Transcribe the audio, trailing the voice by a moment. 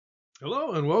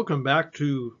Hello and welcome back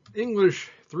to English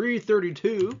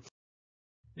 332.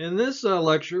 In this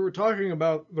lecture, we're talking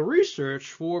about the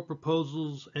research for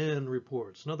proposals and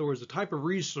reports. In other words, the type of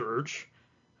research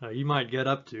you might get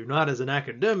up to, not as an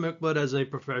academic, but as a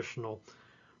professional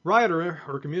writer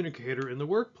or communicator in the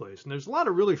workplace. And there's a lot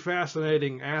of really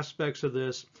fascinating aspects of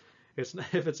this.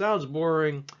 If it sounds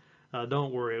boring,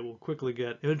 don't worry, it will quickly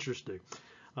get interesting.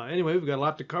 Anyway, we've got a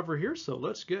lot to cover here, so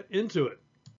let's get into it.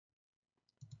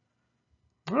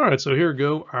 All right, so here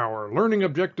go our learning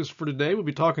objectives for today. We'll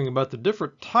be talking about the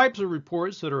different types of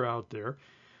reports that are out there,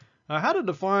 how to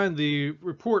define the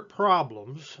report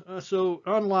problems. So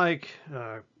unlike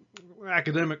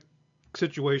academic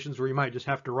situations where you might just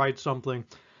have to write something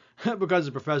because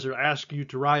the professor asks you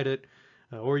to write it,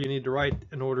 or you need to write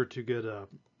in order to get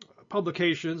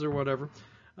publications or whatever.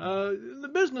 In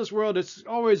the business world, it's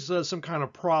always some kind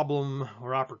of problem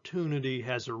or opportunity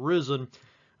has arisen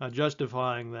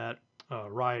justifying that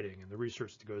writing and the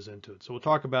research that goes into it. So we'll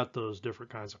talk about those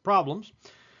different kinds of problems.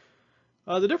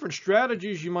 The different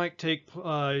strategies you might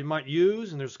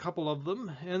use, and there's a couple of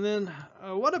them. And then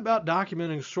what about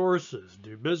documenting sources?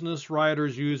 Do business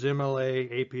writers use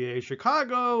MLA, APA,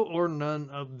 Chicago, or none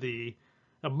of the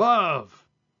above?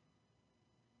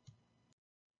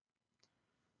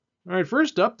 All right,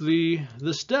 first up, the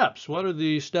steps. What are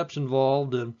the steps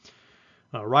involved in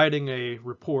writing a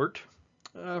report?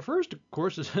 First, of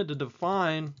course, is to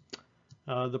define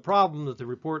the problem that the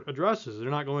report addresses. They're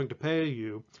not going to pay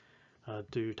you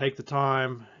to take the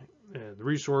time and the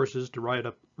resources to write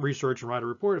up research and write a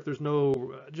report if there's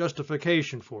no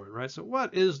justification for it, right? So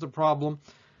what is the problem?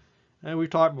 And we've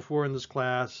talked before in this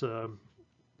class,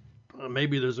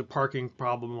 maybe there's a parking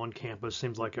problem on campus.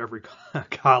 Seems like every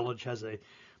college has a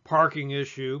parking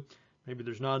issue. Maybe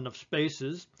there's not enough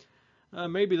spaces.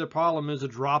 Maybe the problem is a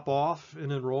drop-off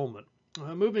in enrollment.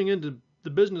 Moving into the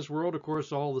business world, of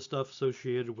course, all the stuff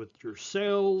associated with your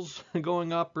sales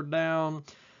going up or down,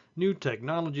 new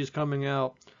technologies coming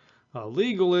out,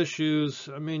 legal issues.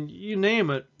 I mean, you name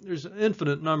it, there's an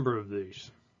infinite number of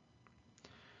these.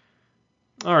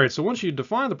 All right, so once you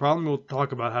define the problem, we'll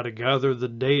talk about how to gather the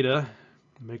data,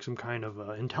 make some kind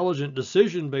of intelligent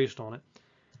decision based on it,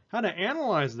 how to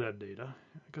analyze that data,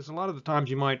 because a lot of the times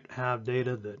you might have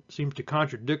data that seems to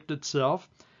contradict itself.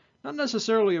 Not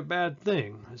necessarily a bad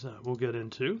thing, as we'll get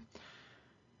into.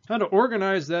 How to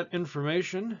organize that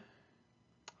information.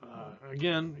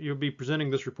 Again, you'll be presenting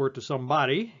this report to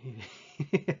somebody.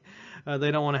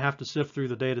 They don't want to have to sift through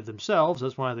the data themselves.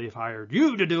 That's why they've hired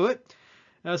you to do it.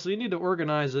 So you need to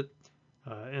organize it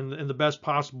in the best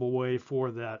possible way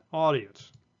for that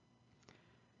audience.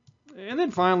 And then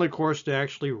finally, of course, to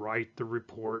actually write the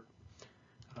report.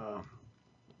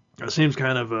 It seems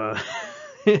kind of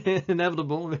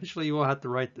inevitable. Eventually you will have to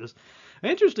write this.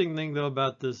 Interesting thing though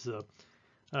about this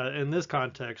in this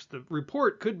context, the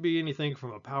report could be anything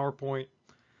from a PowerPoint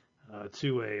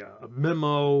to a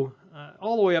memo,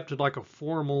 all the way up to like a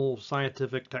formal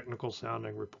scientific technical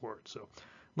sounding report. So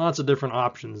lots of different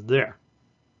options there.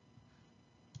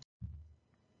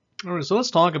 All right, so let's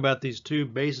talk about these two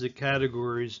basic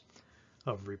categories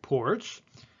of reports.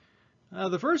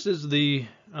 The first is that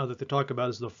they talk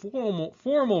about is the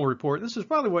formal report. This is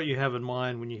probably what you have in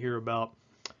mind when you hear about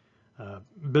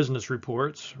business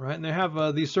reports, right? And they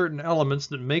have these certain elements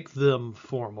that make them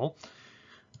formal.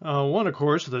 One, of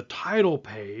course, the title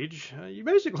page. You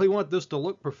basically want this to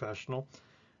look professional.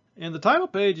 And the title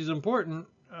page is important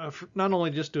not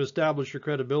only just to establish your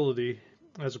credibility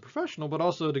as a professional, but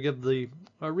also to give the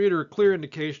reader a clear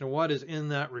indication of what is in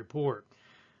that report.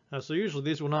 So usually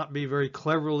these will not be very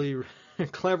clever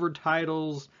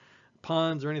titles,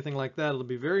 puns, or anything like that. It'll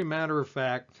be very matter of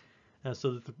fact,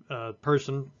 so that the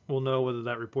person will know whether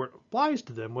that report applies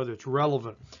to them, whether it's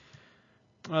relevant.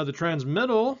 The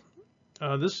transmittal,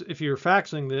 this if you're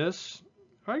faxing this,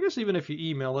 or I guess even if you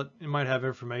email it, it might have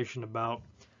information about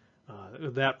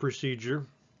that procedure.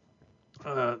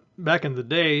 Back in the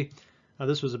day,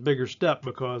 this was a bigger step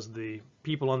because the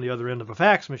people on the other end of a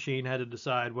fax machine had to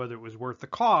decide whether it was worth the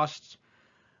costs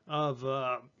of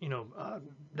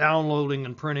downloading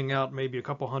and printing out maybe a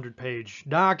couple 100-page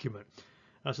document.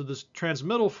 So this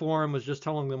transmittal form was just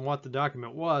telling them what the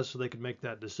document was so they could make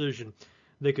that decision.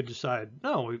 They could decide,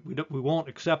 no, we won't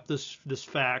accept this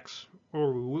fax,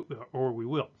 or we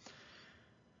will.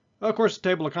 Of course, the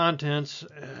table of contents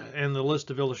and the list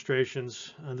of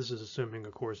illustrations. This is assuming,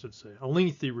 of course, it's a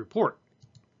lengthy report.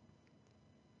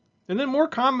 And then more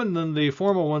common than the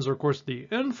formal ones are, of course, the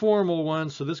informal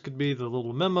ones. So this could be the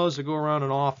little memos that go around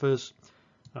an office,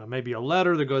 maybe a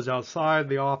letter that goes outside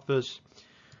the office,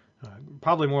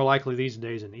 probably more likely these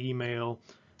days an email,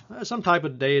 some type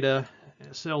of data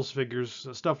sales figures,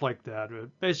 stuff like that.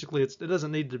 Basically, it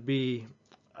doesn't need to be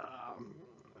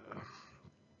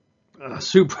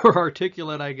super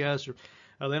articulate, I guess. Or,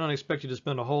 they don't expect you to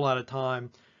spend a whole lot of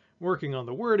time working on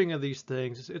the wording of these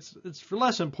things. It's for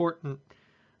less important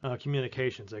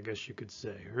communications, I guess you could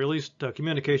say, or at least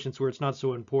communications where it's not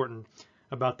so important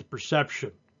about the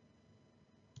perception.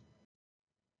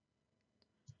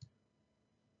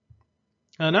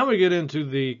 Now we get into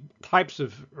the types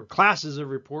of or classes of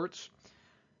reports,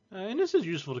 and this is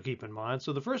useful to keep in mind.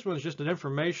 So the first one is just an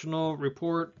informational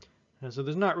report, and so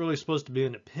there's not really supposed to be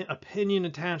an opinion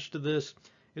attached to this.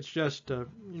 It's just,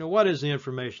 what is the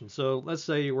information? So let's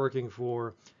say you're working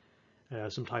for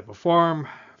some type of farm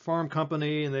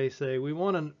company, and they say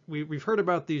we've heard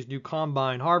about these new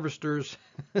combine harvesters.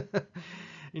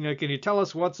 Can you tell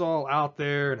us what's all out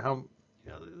there and how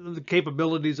the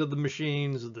capabilities of the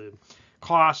machines, the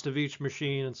cost of each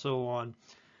machine, and so on.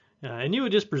 And you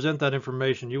would just present that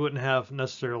information. You wouldn't have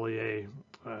necessarily a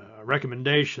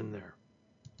recommendation there.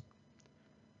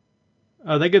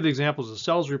 They give the examples of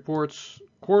sales reports,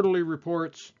 quarterly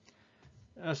reports.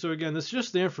 So again, this is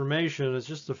just the information. It's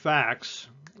just the facts.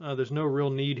 There's no real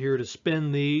need here to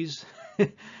spin these.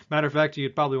 Matter of fact,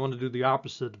 you'd probably want to do the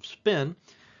opposite of spin.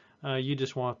 You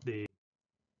just want the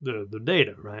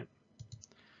data, right?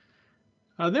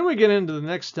 Then we get into the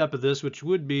next step of this, which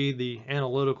would be the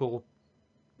analytical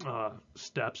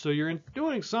step. So you're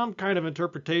doing some kind of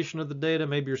interpretation of the data.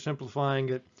 Maybe you're simplifying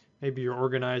it. Maybe you're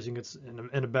organizing it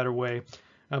in a better way.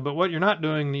 But what you're not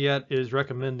doing yet is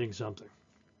recommending something.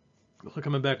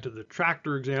 Coming back to the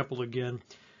tractor example again,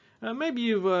 maybe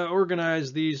you've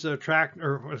organized these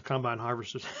combine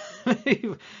harvesters.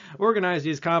 You've organized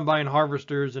these combine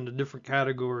harvesters into different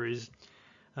categories.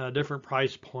 Different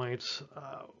price points,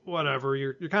 whatever.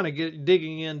 You're kind of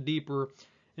digging in deeper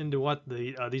into what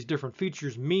these different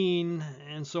features mean,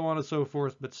 and so on and so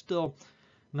forth, but still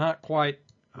not quite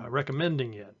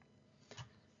recommending yet.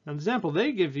 An example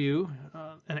they give you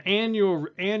an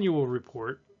annual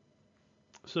report.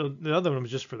 So the other one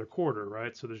was just for the quarter,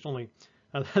 right? So there's only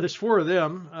there's 4 of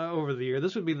them over the year.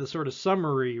 This would be the sort of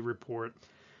summary report.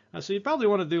 So you probably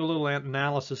want to do a little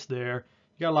analysis there.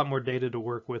 You got a lot more data to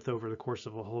work with over the course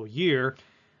of a whole year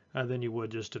than you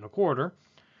would just in a quarter.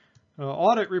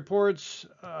 Audit reports,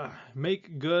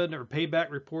 make good or payback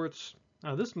reports.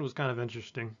 This one was kind of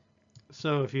interesting.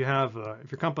 So if you have,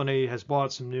 if your company has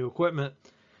bought some new equipment,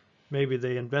 maybe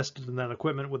they invested in that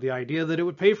equipment with the idea that it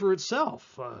would pay for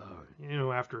itself,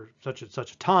 after such and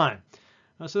such a time.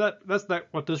 So that's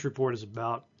what this report is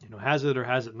about. Has it or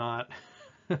has it not?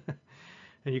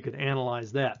 And you could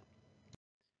analyze that.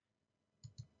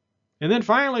 And then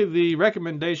finally, the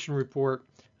recommendation report,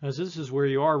 as this is where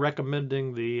you are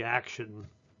recommending the action,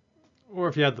 or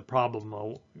if you had the problem,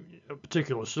 a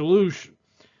particular solution.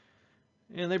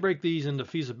 And they break these into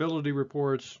feasibility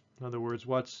reports. In other words,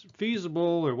 what's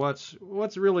feasible or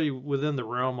what's really within the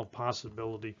realm of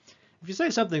possibility. If you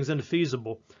say something's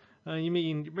infeasible,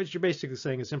 what you're basically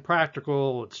saying it's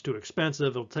impractical, it's too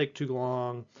expensive, it'll take too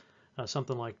long,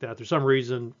 something like that. There's some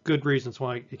reason, good reasons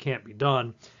why it can't be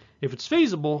done. If it's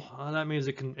feasible, that means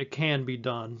it can be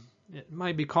done. It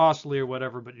might be costly or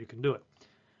whatever, but you can do it.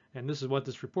 And this is what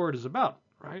this report is about,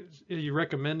 right? Are you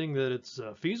recommending that it's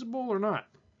feasible or not?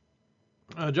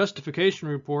 Justification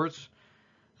reports,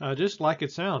 just like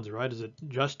it sounds, right? Is it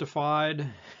justified?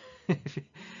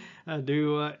 Are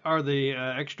the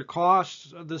extra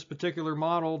costs of this particular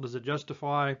model, does it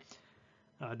justify,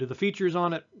 do the features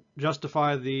on it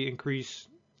justify the increased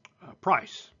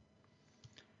price?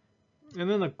 And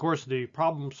then, of course, the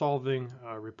problem-solving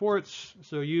reports.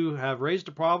 So you have raised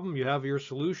a problem, you have your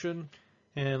solution,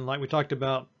 and like we talked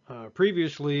about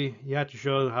previously, you have to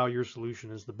show how your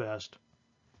solution is the best.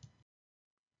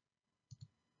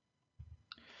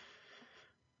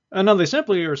 And now they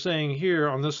simply are saying here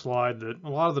on this slide that a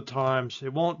lot of the times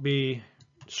it won't be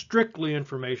strictly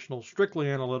informational, strictly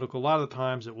analytical. A lot of the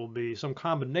times it will be some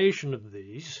combination of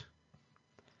these.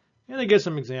 And they get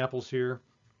some examples here.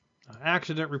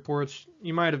 Accident reports,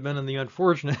 you might have been in the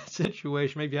unfortunate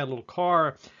situation. Maybe you had a little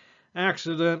car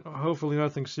accident, hopefully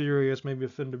nothing serious, maybe a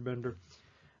fender bender.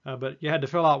 But you had to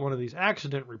fill out one of these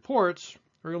accident reports,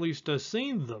 or at least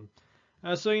seen them.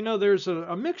 So there's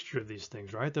a mixture of these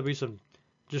things, right? There'll be some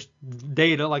just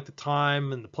data like the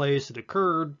time and the place it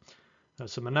occurred,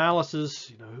 some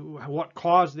analysis, what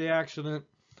caused the accident,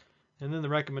 and then the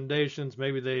recommendations.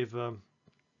 Maybe they've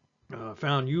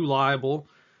found you liable.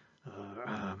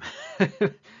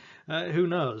 Who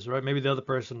knows, right? Maybe the other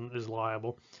person is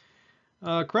liable.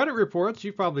 Credit reports,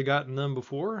 you've probably gotten them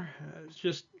before. It's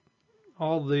just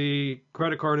all the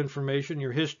credit card information,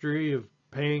 your history of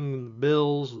paying the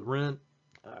bills, the rent,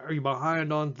 Are you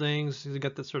behind on things? You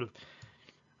got that sort of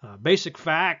basic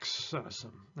facts,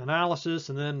 some analysis,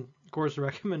 and then, of course, the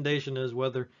recommendation is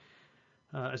whether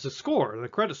it's a score, the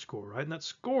credit score, right? And that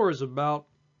score is about,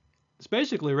 it's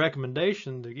basically a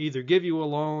recommendation to either give you a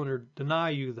loan or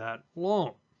deny you that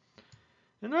loan.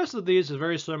 And the rest of these is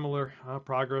very similar.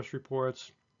 Progress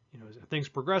reports, is things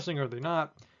progressing or are they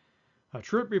not?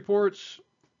 Trip reports,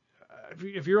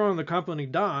 if you're on the company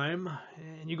dime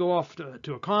and you go off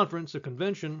to a conference, a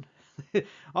convention,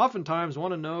 oftentimes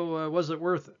want to know, was it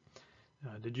worth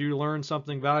it? Did you learn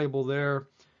something valuable there?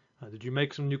 Did you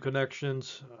make some new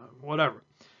connections? Whatever.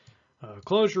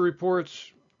 Closure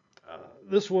reports.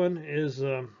 This one is,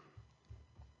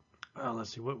 let's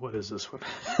see, what is this one?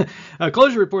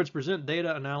 Closure reports present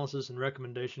data analysis and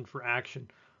recommendation for action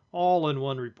all in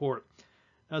one report.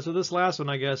 So this last one,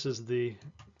 I guess, is the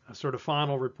sort of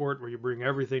final report where you bring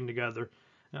everything together.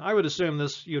 Now, I would assume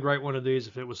you'd write one of these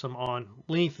if it was some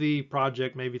lengthy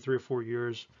project, maybe 3 or 4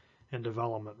 years in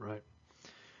development, right?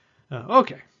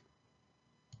 Okay.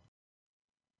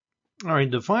 All right,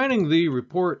 defining the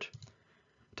report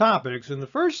topics. And the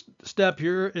first step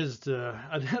here is to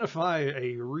identify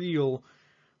a real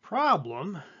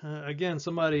problem. Again,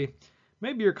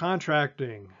 maybe you're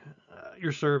contracting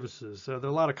your services. There are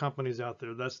a lot of companies out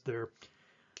there, that's their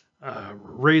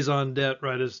raison d'etre,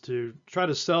 right, is to try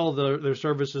to sell their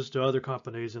services to other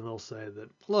companies, and they'll say that,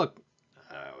 look,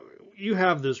 you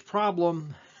have this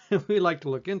problem, we'd like to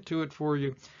look into it for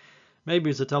you.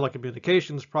 Maybe it's a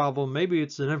telecommunications problem, maybe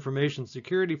it's an information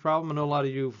security problem. I know a lot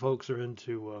of you folks are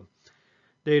into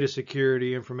data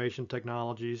security, information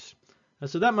technologies. And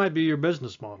so that might be your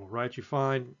business model, right? You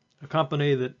find a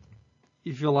company that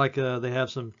you feel like they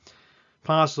have some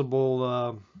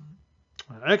possible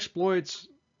exploits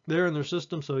there in their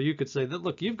system, so you could say that,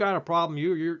 look, you've got a problem.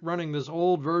 You're running this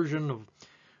old version of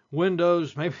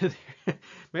Windows.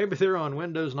 Maybe they're on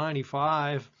Windows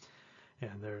 95,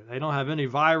 and they don't have any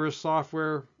virus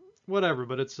software, whatever.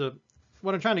 But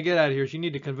what I'm trying to get at here is you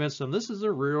need to convince them this is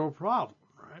a real problem,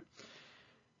 right?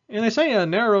 And they say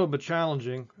narrow but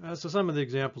challenging. So some of the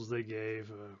examples they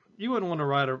gave, you wouldn't want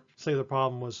to say the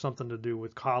problem was something to do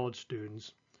with college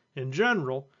students in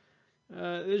general.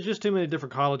 There's just too many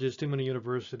different colleges, too many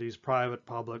universities, private,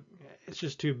 public. It's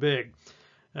just too big.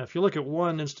 If you look at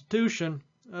one institution,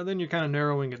 then you're kind of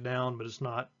narrowing it down, but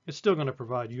it's still going to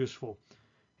provide useful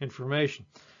information.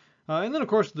 And then, of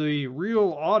course, the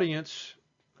real audience.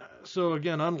 So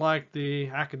again, unlike the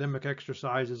academic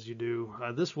exercises you do,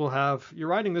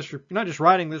 you're not just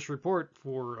writing this report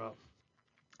for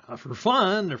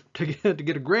fun or to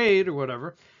get a grade or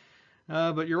whatever,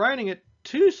 but you're writing it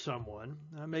to someone,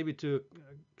 maybe to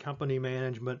a company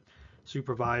management,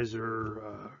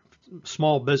 supervisor,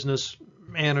 small business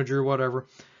manager, whatever,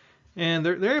 and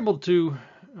they're able to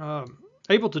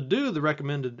do the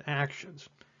recommended actions.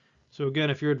 So again,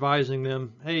 if you're advising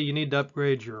them, hey, you need to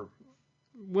upgrade your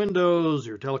Windows,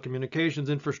 your telecommunications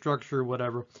infrastructure,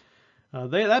 whatever,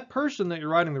 that person that you're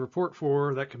writing the report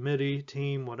for, that committee,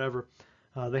 team, whatever,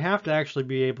 they have to actually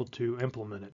be able to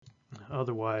implement it.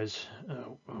 Otherwise,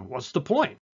 what's the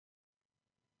point?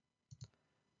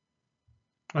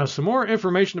 Some more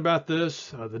information about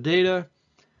this, the data,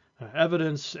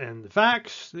 evidence, and the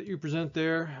facts that you present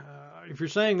there. If you're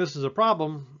saying this is a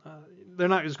problem, they're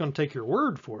not just going to take your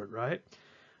word for it, right?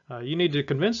 You need to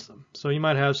convince them. So you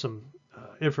might have some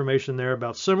information there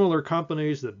about similar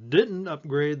companies that didn't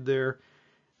upgrade their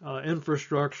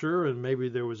infrastructure, and maybe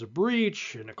there was a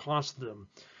breach and it cost them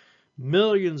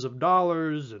millions of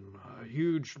dollars and a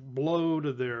huge blow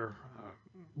to their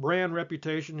brand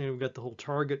reputation. You've got the whole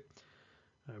Target.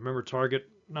 I remember Target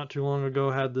not too long ago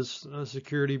had this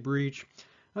security breach.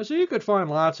 So you could find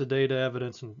lots of data,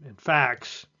 evidence, and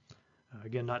facts.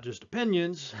 Again, not just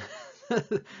opinions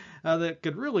that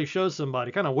could really show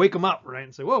somebody, kind of wake them up, right?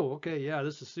 And say, whoa, okay, yeah,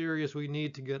 this is serious. We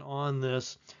need to get on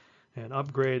this and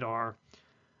upgrade our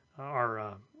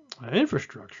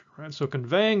infrastructure, right? So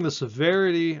conveying the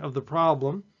severity of the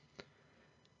problem.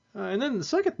 And then the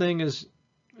second thing is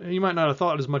you might not have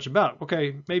thought as much about.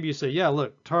 Okay, maybe you say, yeah,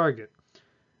 look, Target.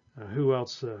 Who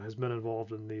else has been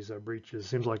involved in these breaches?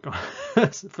 Seems like,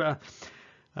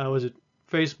 was it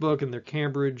Facebook and their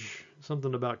Cambridge,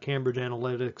 something about Cambridge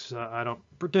Analytics. I don't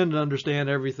pretend to understand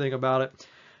everything about it.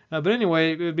 But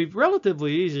anyway, it would be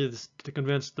relatively easy to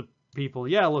convince the people,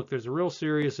 yeah, look, there's a real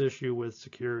serious issue with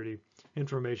security,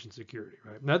 information security,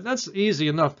 right? That's easy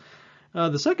enough.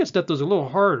 The second step is a little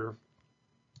harder.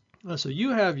 So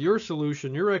you have your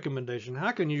solution, your recommendation.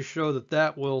 How can you show that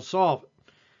that will solve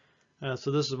it?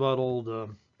 So this is what old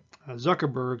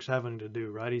Zuckerberg's having to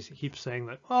do, right? He keeps saying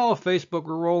that, oh, Facebook,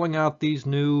 we're rolling out these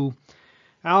new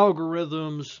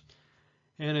algorithms,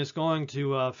 and it's going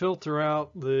to filter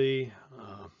out the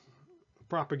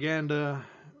propaganda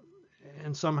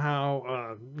and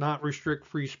somehow not restrict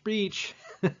free speech.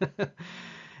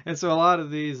 And so a lot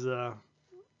of these, a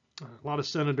lot of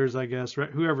senators, I guess,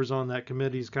 whoever's on that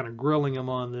committee is kind of grilling them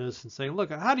on this and saying,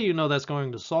 look, how do you know that's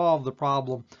going to solve the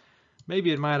problem?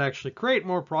 Maybe it might actually create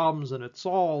more problems than it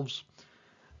solves.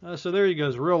 So there you go,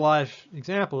 is a real life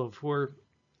example of where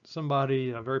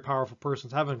somebody, a very powerful person,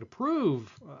 is having to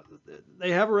prove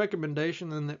they have a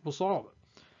recommendation and it will solve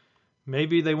it.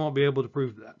 Maybe they won't be able to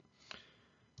prove that.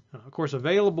 Of course,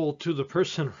 available to the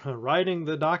person writing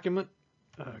the document,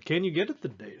 can you get at the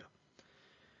data?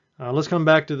 Let's come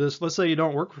back to this. Let's say you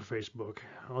don't work for Facebook.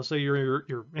 Let's say you're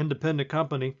your independent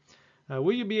company.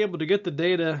 Will you be able to get the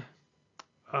data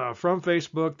from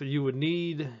Facebook that you would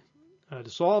need to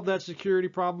solve that security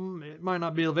problem? It might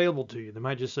not be available to you. They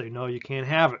might just say, no, you can't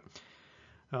have it.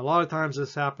 A lot of times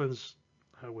this happens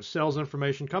with sales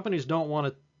information. Companies don't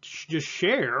want to just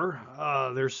share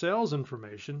their sales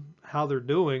information, how they're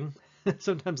doing.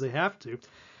 Sometimes they have to.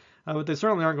 But they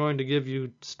certainly aren't going to give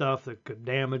you stuff that could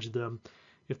damage them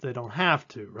if they don't have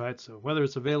to, right? So whether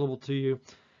it's available to you,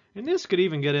 and this could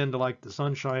even get into like the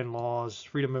Sunshine Laws,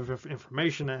 Freedom of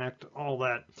Information Act, all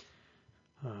that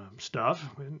stuff.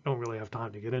 We don't really have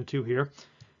time to get into here.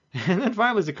 And then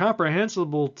finally, is it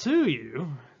comprehensible to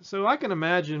you? So I can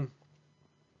imagine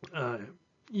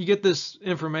you get this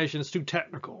information, it's too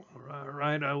technical,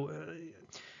 right?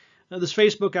 This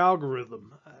Facebook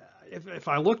algorithm, if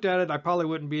I looked at it, I probably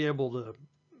wouldn't be able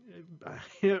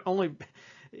to,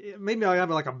 maybe I have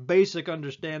like a basic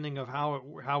understanding of how it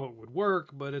would work,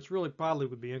 but it's really probably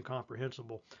would be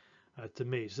incomprehensible to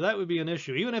me. So that would be an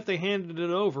issue. Even if they handed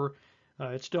it over,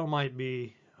 it still might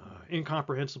be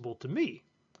incomprehensible to me.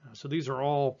 So these are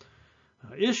all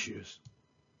issues.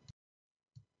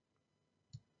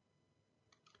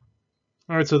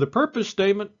 All right, so the purpose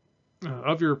statement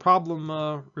of your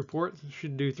problem report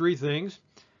should do three things.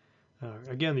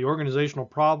 Again, the organizational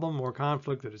problem or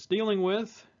conflict that it's dealing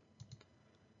with.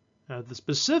 The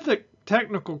specific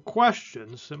technical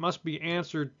questions that must be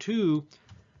answered to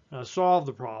solve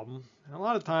the problem. And a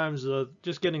lot of times,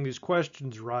 just getting these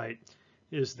questions right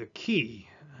is the key.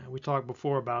 We talked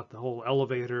before about the whole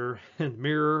elevator and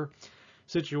mirror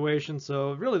situation.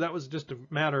 So really, that was just a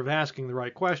matter of asking the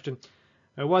right question.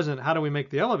 It wasn't how do we make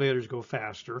the elevators go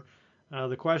faster.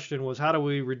 The question was how do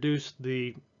we reduce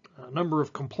the number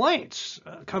of complaints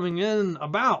coming in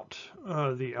about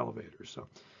the elevators. So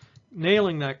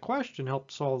nailing that question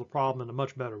helped solve the problem in a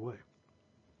much better way.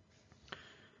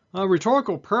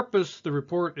 Rhetorical purpose the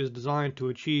report is designed to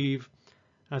achieve.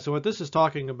 So what this is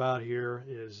talking about here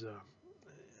is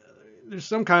there's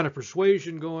some kind of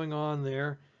persuasion going on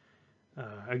there.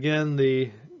 Again,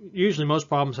 usually most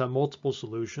problems have multiple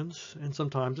solutions, and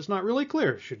sometimes it's not really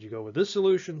clear. Should you go with this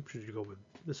solution? Should you go with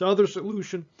this other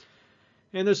solution?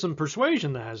 And there's some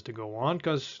persuasion that has to go on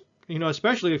because,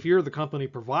 especially if you're the company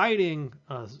providing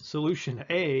solution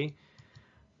A,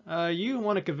 you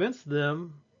want to convince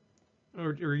them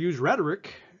or use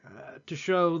rhetoric to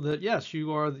show that, yes,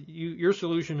 your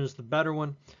solution is the better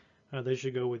one. They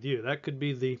should go with you. That could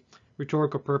be the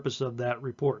rhetorical purpose of that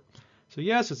report. So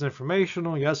yes, it's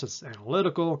informational. Yes, it's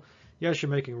analytical. Yes,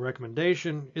 you're making a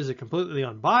recommendation. Is it completely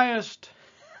unbiased?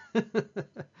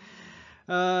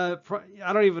 I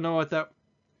don't even know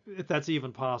if that's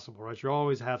even possible, right? You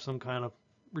always have some kind of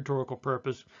rhetorical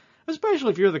purpose,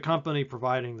 especially if you're the company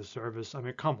providing the service. I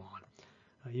mean, come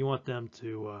on. You want them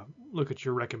to look at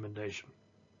your recommendation.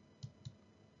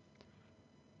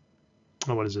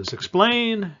 What is this?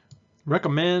 Explain,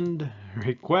 recommend,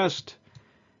 request,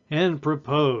 and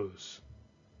propose.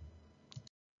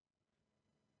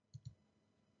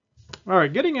 All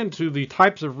right, getting into the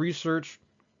types of research.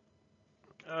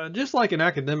 Just like in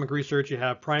academic research, you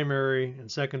have primary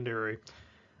and secondary.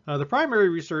 The primary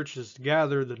research is to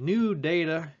gather the new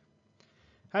data.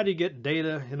 How do you get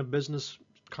data in a business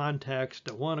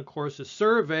context? One, of course, is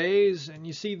surveys, and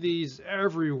you see these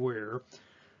everywhere.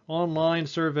 Online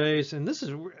surveys, and this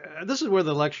is where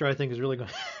the lecture I think is really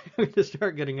going to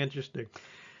start getting interesting.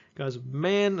 Because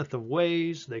man, the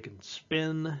ways they can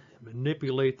spin,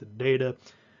 manipulate the data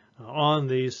on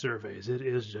these surveys, it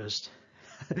is just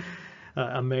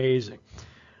amazing.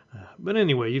 But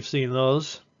anyway, you've seen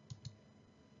those.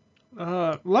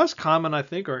 Less common, I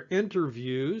think, are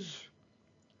interviews.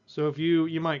 So if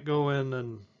you might go in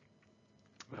and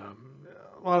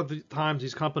a lot of the times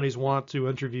these companies want to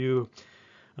interview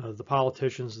the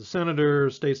politicians, the senator,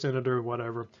 state senator,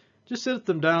 whatever. Just sit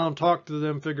them down, talk to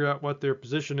them, figure out what their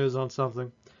position is on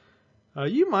something.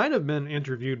 You might have been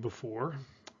interviewed before.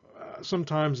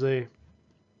 Sometimes they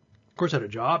course, at a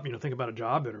job, think about a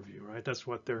job interview, right? That's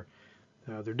what they're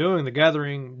doing. They're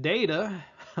gathering data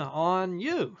on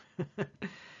you.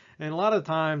 And a lot of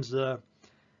times the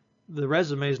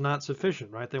resume is not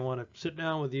sufficient, right? They want to sit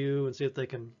down with you and see if they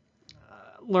can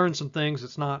learn some things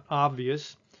that's not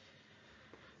obvious.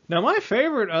 Now, my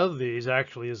favorite of these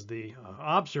actually is the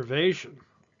observation.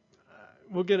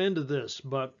 We'll get into this,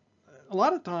 but a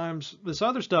lot of times this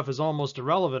other stuff is almost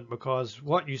irrelevant because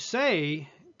what you say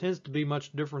tends to be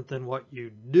much different than what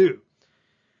you do.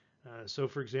 So,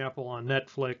 for example, on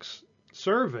Netflix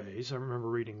surveys, I remember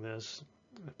reading this,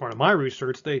 part of my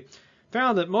research, they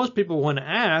found that most people, when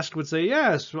asked, would say,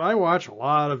 yes, I watch a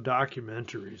lot of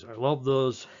documentaries. I love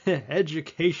those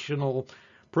educational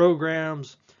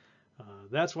programs.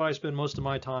 That's why I spend most of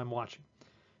my time watching.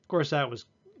 Of course, that was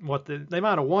what they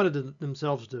might have wanted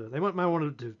themselves to. They might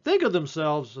wanted to think of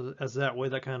themselves as that way,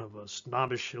 that kind of a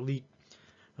snobbish, elite,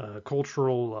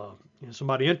 cultural,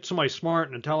 somebody smart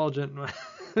and intelligent.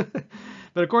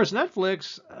 But of course,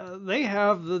 Netflix, they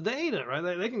have the data, right?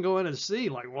 They can go in and see,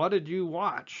 like, what did you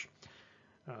watch?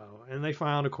 And they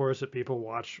found, of course, that people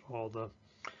watch all the,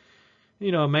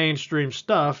 mainstream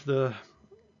stuff, the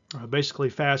basically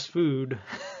fast food,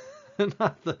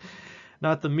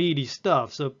 not the meaty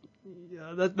stuff. So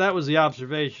that was the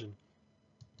observation.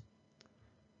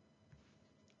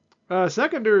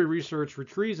 Secondary research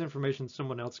retrieves information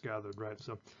someone else gathered, right?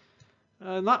 So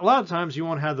not a lot of times you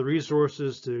won't have the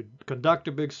resources to conduct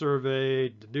a big survey,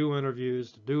 to do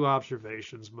interviews, to do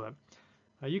observations, but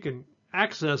you can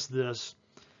access this.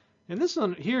 And this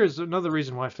one here is another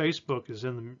reason why Facebook is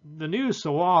in the news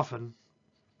so often,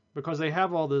 because they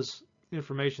have all this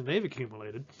information they've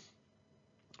accumulated.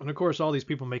 And of course, all these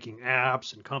people making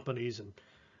apps and companies and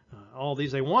all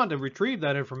these, they want to retrieve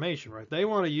that information, right? They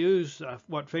want to use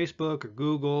what Facebook or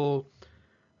Google,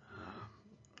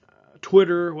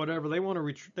 Twitter, whatever, they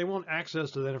want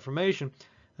access to that information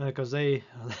because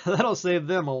that'll save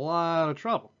them a lot of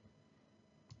trouble.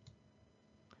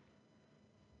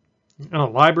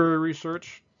 Library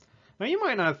research. Now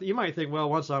you might think, well,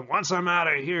 once I'm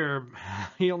out of here,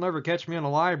 you'll never catch me in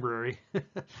a library.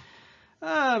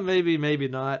 Maybe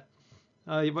not.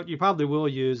 What you probably will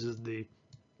use is the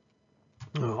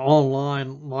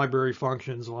online library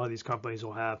functions. A lot of these companies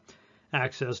will have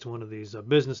access to one of these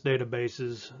business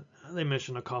databases. They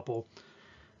mention a couple.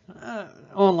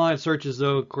 Online searches,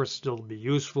 though, of course, still be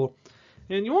useful.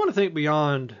 And you want to think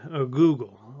beyond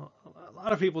Google. A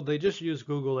lot of people, they just use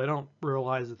Google. They don't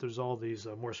realize that there's all these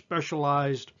more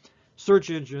specialized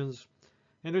search engines.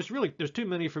 And there's too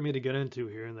many for me to get into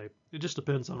here. And it just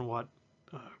depends on what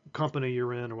company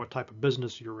you're in or what type of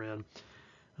business you're in.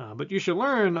 But you should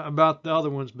learn about the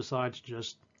other ones besides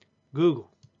just Google.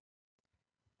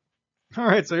 All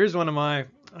right, so here's one of my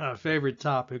favorite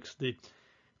topics, the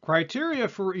criteria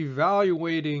for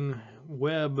evaluating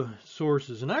web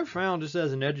sources. And I've found, just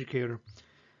as an educator,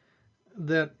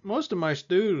 that most of my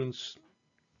students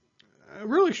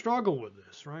really struggle with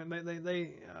this, right?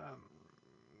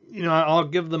 I'll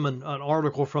give them an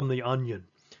article from The Onion,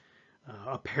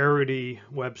 a parody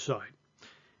website,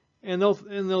 and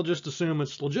they'll just assume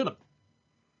it's legitimate,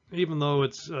 even though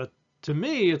it's to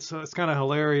me it's kind of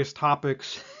hilarious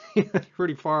topics,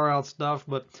 pretty far out stuff.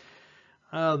 But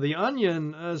The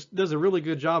Onion does a really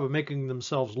good job of making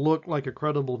themselves look like a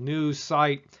credible news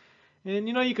site. And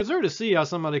you can sort of see how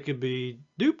somebody could be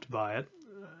duped by it,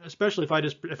 especially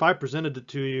if I presented it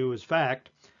to you as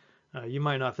fact. You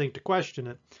might not think to question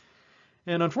it.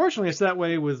 And unfortunately, it's that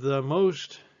way with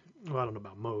most. Well, I don't know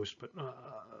about most, but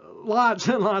lots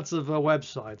and lots of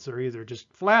websites are either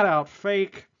just flat out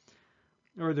fake,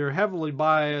 or they're heavily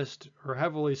biased or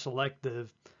heavily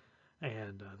selective.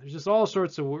 And there's just all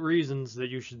sorts of reasons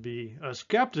that you should be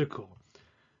skeptical.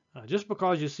 Just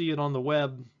because you see it on the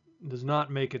web does not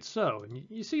make it so. And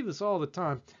you see this all the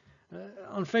time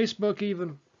on Facebook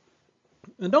even.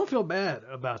 And don't feel bad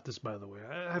about this, by the way.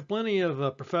 I have plenty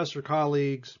of professor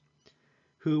colleagues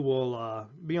who will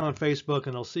be on Facebook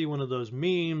and they'll see one of those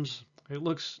memes. It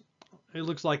looks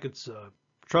like it's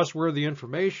trustworthy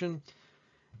information,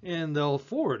 and they'll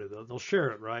forward it. They'll share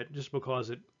it, right? Just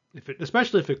because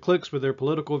especially if it clicks with their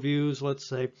political views, let's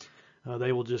say,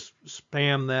 they will just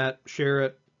spam that, share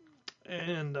it,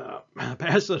 and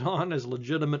pass it on as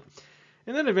legitimate.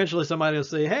 And then eventually somebody will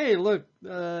say, hey, look,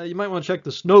 you might want to check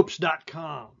the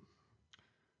Snopes.com.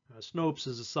 Snopes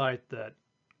is a site that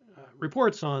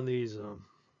reports on these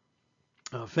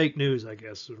fake news, I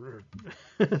guess, or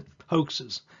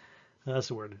hoaxes. That's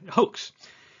the word, hoax.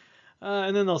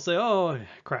 And then they'll say, oh,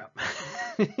 crap.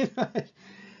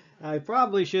 I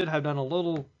probably should have done a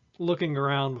little looking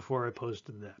around before I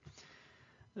posted that.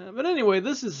 But anyway,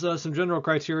 this is some general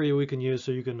criteria we can use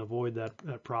so you can avoid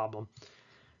that problem.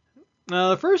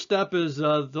 The first step is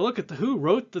to look at who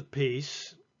wrote the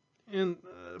piece. And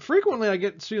frequently I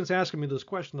get students asking me this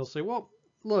question. They'll say, well,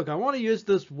 look, I want to use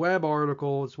this web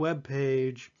article, this web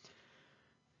page,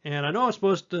 and I know I'm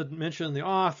supposed to mention the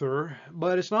author,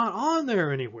 but it's not on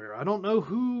there anywhere. I don't know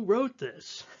who wrote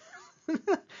this. And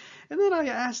then I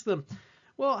ask them,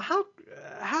 well,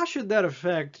 how should that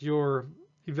affect your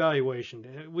evaluation?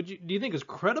 Do you think it's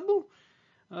credible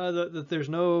that there's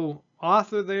no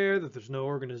author there, that there's no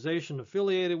organization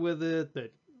affiliated with it,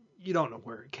 that you don't know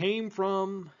where it came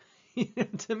from?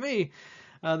 To me,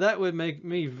 that would make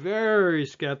me very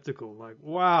skeptical. Like,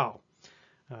 wow,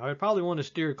 I'd probably want to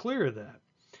steer clear of that.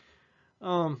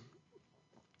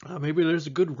 Maybe there's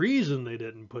a good reason they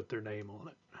didn't put their name on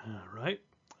it, right?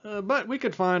 But we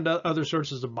could find other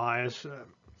sources of bias.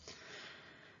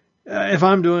 If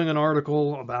I'm doing an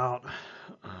article about,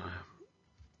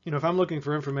 if I'm looking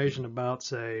for information about,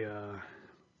 say,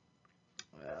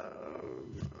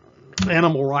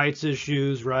 animal rights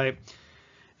issues, right?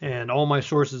 And all my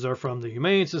sources are from the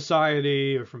Humane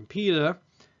Society or from PETA.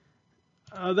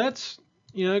 That's,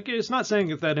 it's not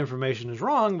saying that information is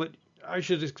wrong, but I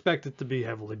should expect it to be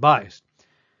heavily biased.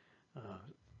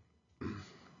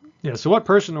 So what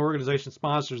person or organization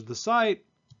sponsors the site?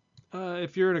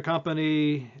 If you're in a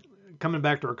company, coming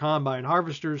back to our combine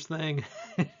harvesters thing,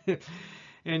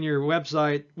 and your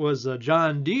website was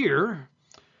John Deere,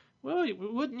 well,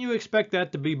 wouldn't you expect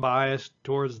that to be biased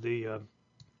towards the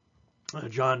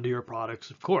John Deere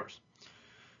products, of course.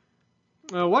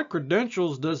 What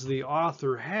credentials does the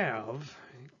author have?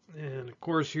 And of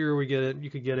course, here you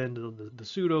could get into the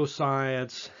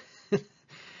pseudoscience.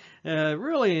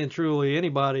 Really and truly,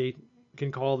 anybody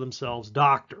can call themselves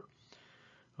doctor.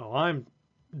 Oh, I'm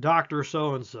Dr.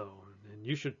 So-and-so, and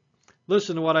you should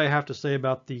listen to what I have to say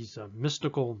about these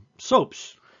mystical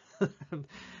soaps.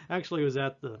 Actually, I was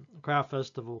at the craft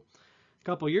festival a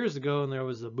couple years ago, and there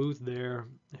was a booth there.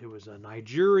 It was a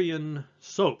Nigerian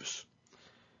soaps.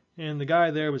 And the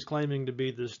guy there was claiming to be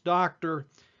this Dr.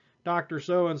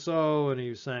 So-and-so, and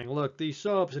he was saying, look, these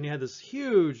soaps, and he had this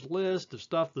huge list of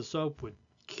stuff the soap would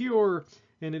cure,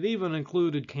 and it even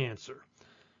included cancer.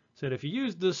 Said, if you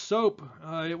use this soap,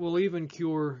 it will even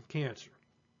cure cancer.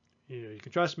 You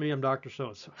can trust me, I'm Dr.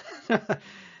 So-and-so.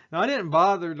 Now, I didn't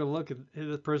bother to look at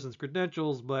this person's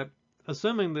credentials, but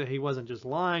assuming that he wasn't just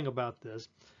lying about this,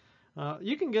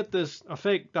 you can get a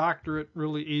fake doctorate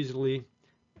really easily,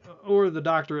 or the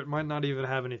doctorate might not even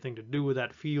have anything to do with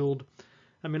that field.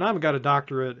 I mean, I've got a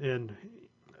doctorate in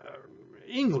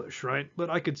English, right? But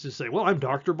I could just say, well, I'm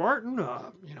Dr. Barton,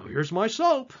 here's my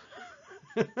soap.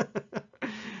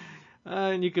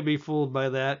 And you could be fooled by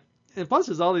that. And plus,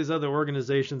 there's all these other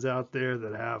organizations out there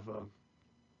that have,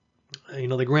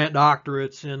 they grant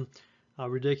doctorates in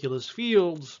ridiculous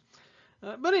fields.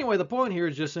 But anyway, the point here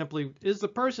is just simply, is the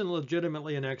person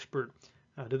legitimately an expert?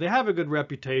 Do they have a good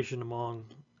reputation among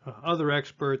other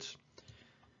experts?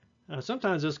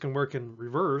 Sometimes this can work in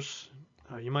reverse.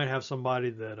 You might have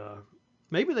somebody that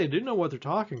maybe they do know what they're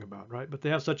talking about, right? But they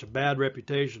have such a bad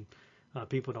reputation,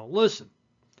 people don't listen.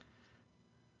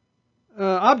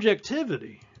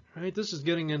 Objectivity, right? This is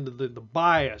getting into the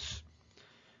bias.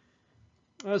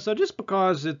 So just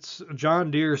because it's a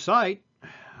John Deere site,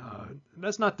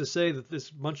 that's not to say that this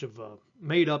bunch of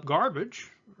made-up garbage,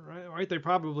 right? They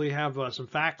probably have some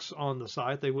facts on the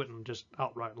site. They wouldn't just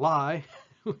outright lie,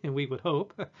 and we would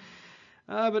hope.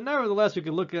 But nevertheless, we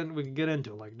could get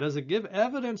into it. Like, does it give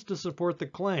evidence to support the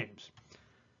claims?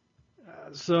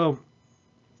 So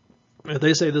if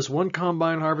they say this one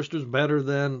combine harvester is better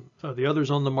than the others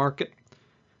on the market,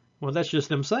 well, that's just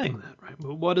them saying that, right?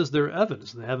 But what is their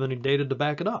evidence? Do they have any data to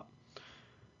back it up?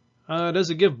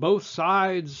 Does it give both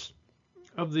sides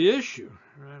of the issue?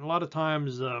 Right? A lot of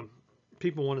times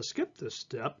people want to skip this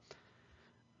step.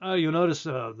 You'll notice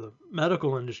the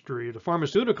medical industry, the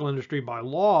pharmaceutical industry, by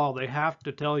law, they have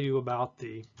to tell you about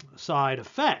the side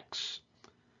effects.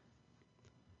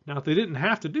 Now, if they didn't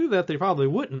have to do that, they probably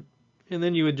wouldn't. And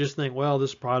then you would just think, well,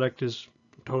 this product is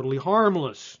totally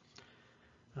harmless.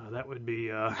 That would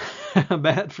be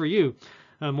bad for you,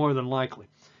 more than likely.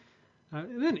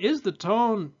 Then, is the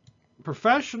tone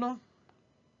professional?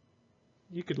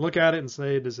 You could look at it and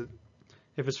say,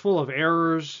 if it's full of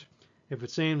errors, if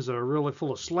it seems really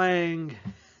full of slang,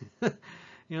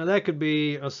 that could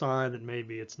be a sign that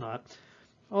maybe it's not.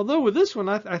 Although with this one,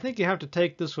 I think you have to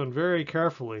take this one very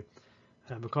carefully,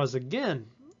 because again,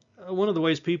 one of the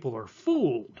ways people are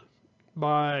fooled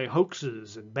by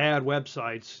hoaxes and bad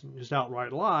websites, just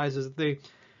outright lies, is that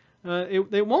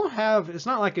they won't have, it's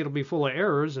not like it'll be full of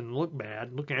errors and look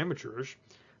bad, look amateurish.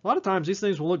 a lot of times these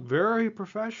things will look very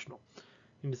professional.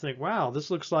 And you think, wow, this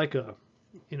looks like a,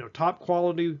 top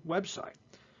quality website.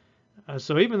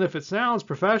 So even if it sounds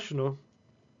professional,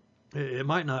 it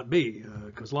might not be,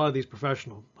 because a lot of these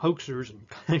professional hoaxers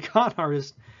and con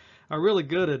artists are really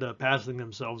good at passing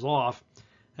themselves off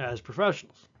as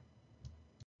professionals.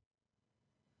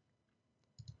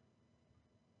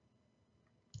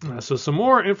 So some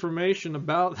more information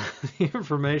about the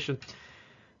information.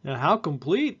 Now, how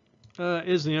complete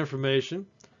is the information?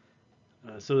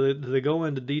 So they go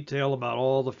into detail about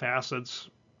all the facets.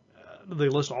 They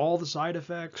list all the side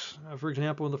effects, for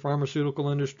example, in the pharmaceutical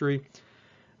industry.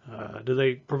 Do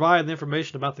they provide the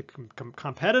information about the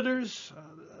competitors,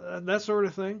 that sort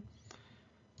of thing?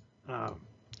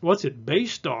 What's it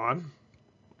based on?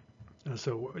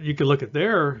 So you can look at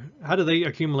how do they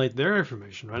accumulate their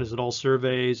information, right? Is it all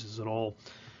surveys? Is it all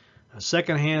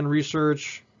secondhand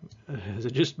research? Is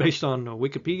it just based on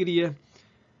Wikipedia?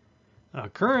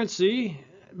 Currency,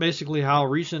 basically how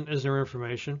recent is their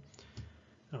information?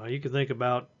 You can think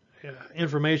about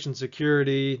information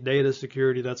security, data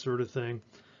security, that sort of thing.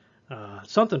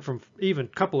 Something from even a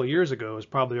couple of years ago is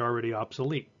probably already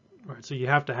obsolete. Right? So you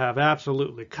have to have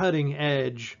absolutely cutting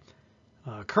edge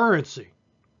currency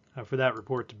for that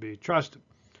report to be trusted.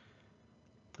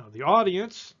 The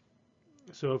audience,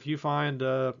 so if you find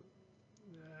a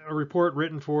report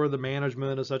written for the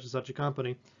management of such and such a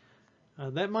company,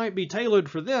 that might be tailored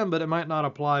for them, but it might not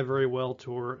apply very well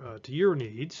to your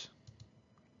needs.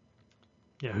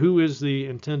 Yeah, who is the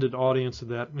intended audience of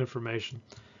that information?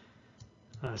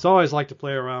 So I always like to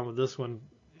play around with this one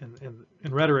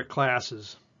in rhetoric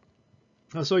classes.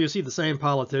 So you see the same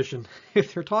politician,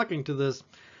 if they're talking to this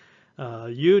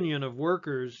union of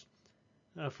workers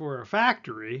for a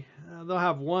factory, they'll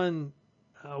have one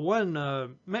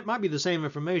might be the same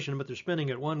information, but they're spinning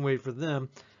it one way for them.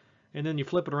 And then you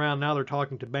flip it around, now they're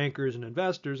talking to bankers and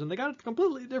investors, and they got a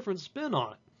completely different spin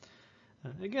on it.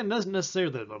 Again, it doesn't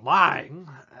necessarily that they're lying,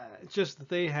 it's just that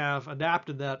they have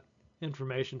adapted that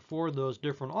information for those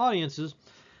different audiences.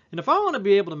 And if I want to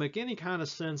be able to make any kind of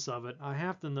sense of it, I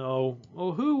have to know,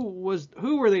 well,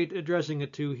 who were they addressing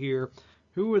it to here?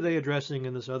 Who were they addressing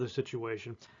in this other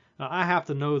situation? I have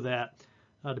to know that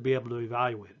to be able to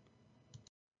evaluate it.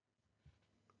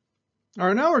 All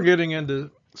right, now we're getting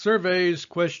into surveys,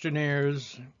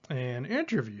 questionnaires, and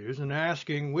interviews, and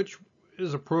asking which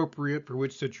is appropriate for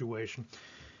which situation.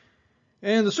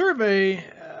 And the survey,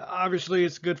 obviously,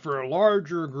 it's good for a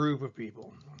larger group of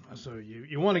people. So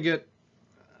you want to get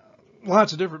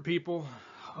lots of different people,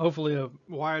 hopefully a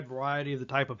wide variety of the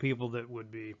type of people that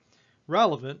would be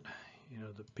relevant.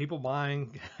 The people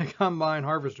buying combine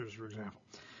harvesters, for example.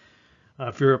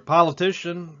 If you're a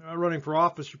politician running for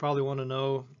office, you probably want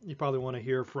to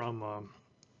hear from,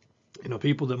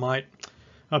 people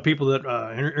that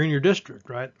are in your district,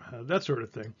 right? That sort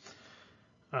of thing.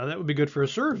 That would be good for a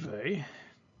survey.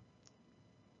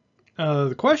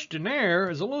 The questionnaire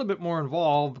is a little bit more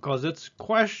involved because it's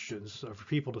questions for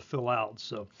people to fill out.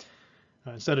 So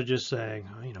instead of just saying,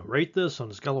 rate this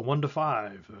on a scale of 1 to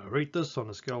 5, rate this on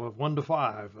a scale of 1 to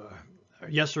 5,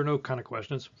 yes or no kind of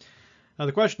questions.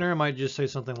 The questionnaire might just say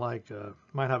something like,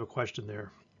 might have a question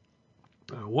there.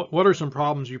 What are some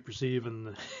problems you perceive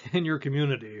in your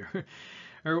community,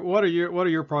 or what are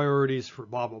your priorities for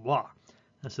blah blah blah?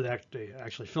 And so they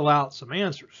actually fill out some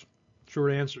answers,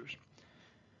 short answers.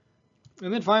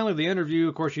 And then finally, the interview.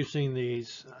 Of course, you've seen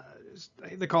these.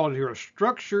 They call it here a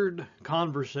structured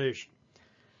conversation,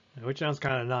 which sounds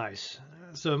kind of nice.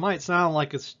 So it might sound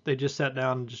like they just sat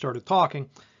down and just started talking.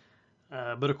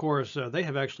 But of course, they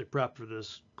have actually prepped for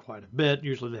this quite a bit.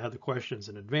 Usually they have the questions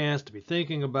in advance to be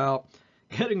thinking about,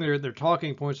 getting their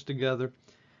talking points together.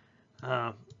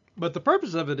 But the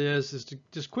purpose of it is to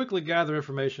just quickly gather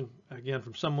information, again,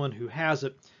 from someone who has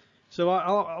it. So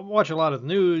I'll watch a lot of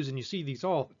news, and you see these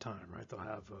all the time, right? They'll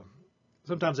have,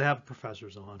 sometimes they have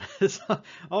professors on. I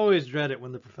always dread it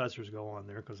when the professors go on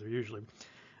there because they're usually,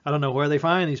 I don't know where they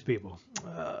find these people.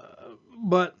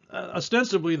 But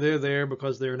ostensibly they're there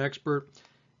because they're an expert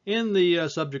in the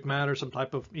subject matter, some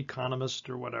type of economist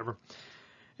or whatever.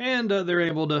 And they're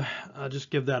able to just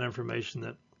give that information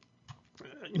that,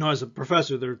 as a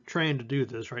professor, they're trained to do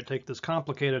this, right? Take this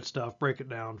complicated stuff, break it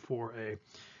down for a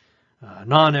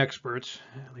non-experts,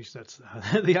 at least that's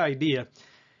the idea.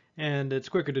 And it's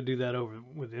quicker to do that over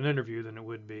with an interview than it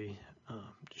would be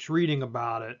just reading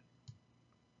about it.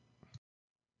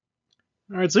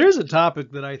 All right, so here's a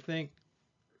topic that I think,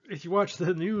 if you watch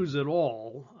the news at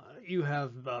all, you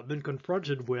have been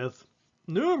confronted with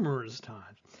numerous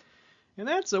times. And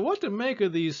that's what to make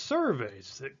of these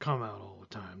surveys that come out all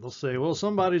the time. They'll say, well,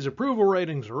 somebody's approval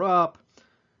ratings are up,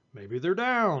 maybe they're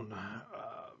down.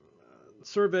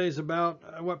 Surveys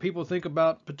about what people think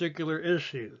about particular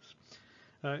issues.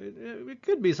 It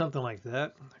could be something like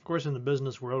that. Of course, in the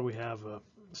business world, we have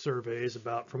surveys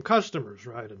about from customers,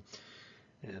 right,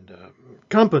 and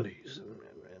companies,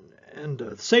 and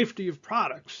safety of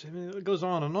products. I mean, it goes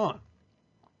on and on.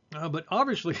 But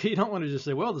obviously, you don't want to just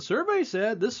say, well, the survey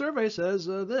said, this survey says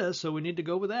this, so we need to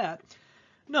go with that.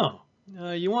 No,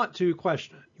 you want to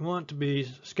question it. You want to be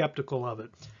skeptical of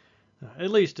it, at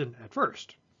least at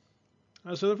first.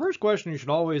 So the first question you should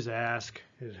always ask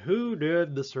is who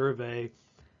did the survey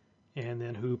and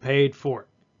then who paid for it?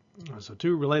 So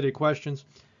two related questions.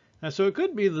 So it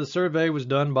could be the survey was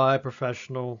done by a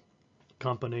professional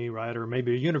company, right, or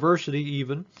maybe a university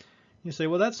even. You say,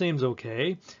 well, that seems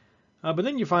okay. But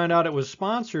then you find out it was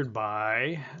sponsored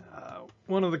by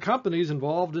one of the companies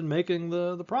involved in making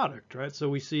the product, right? So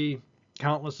we see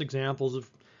countless examples of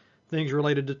things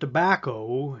related to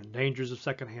tobacco and dangers of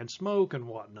secondhand smoke and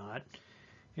whatnot.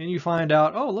 And you find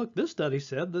out, oh, look, this study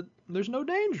said that there's no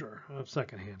danger of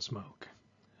secondhand smoke.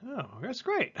 Oh, that's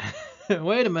great.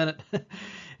 Wait a minute.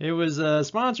 It was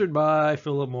sponsored by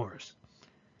Philip Morris.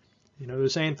 You know, the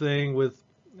same thing with,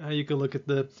 you can look at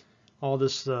all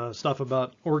this stuff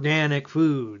about organic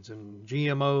foods and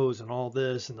GMOs and all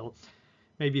this, and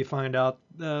maybe you find out,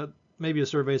 maybe a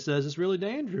survey says it's really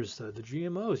dangerous, the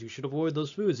GMOs, you should avoid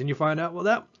those foods. And you find out, well,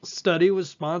 that study was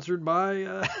sponsored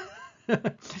by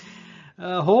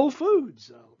Whole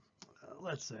Foods.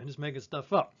 Let's say, I'm just making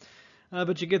stuff up.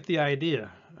 But you get the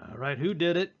idea, right? Who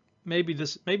did it? Maybe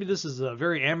this is a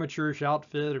very amateurish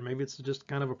outfit, or maybe it's just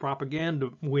kind of a propaganda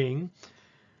wing.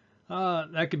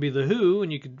 That could be the WHO,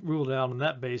 and you could rule it out on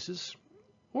that basis.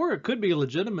 Or it could be a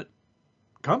legitimate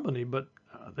company, but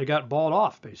they got bought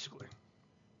off, basically.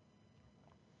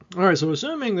 All right, so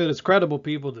assuming that it's credible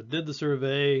people that did the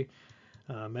survey,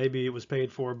 maybe it was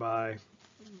paid for by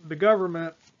the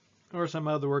government or some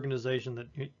other organization that,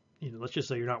 let's just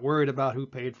say you're not worried about who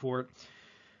paid for it.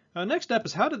 Next step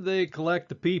is, how did they collect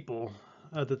the people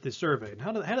that they surveyed?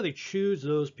 How do they choose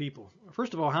those people?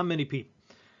 First of all, how many people?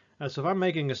 So if I'm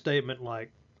making a statement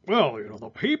like, well, the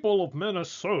people of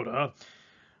Minnesota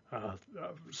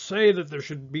say that there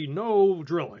should be no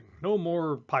drilling, no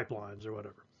more pipelines or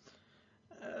whatever,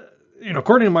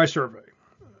 according to my survey.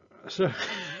 So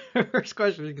first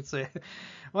question you could say,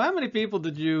 well, how many people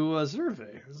did you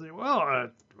survey? I say, well,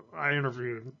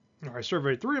 I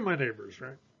surveyed 3 of my neighbors,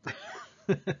 right?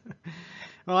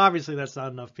 Well, obviously that's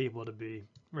not enough people to be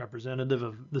representative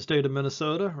of the state of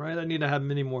Minnesota, right? I need to have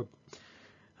many more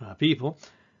people.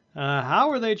 How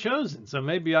were they chosen? So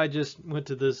maybe I just went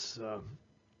to this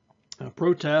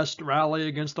protest rally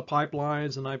against the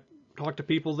pipelines and I talked to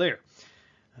people there.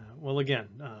 Well, again,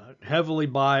 heavily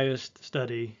biased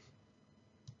study.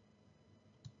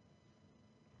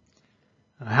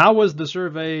 How was the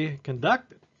survey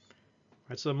conducted?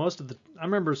 Right, so I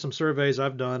remember some surveys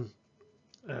I've done.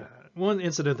 One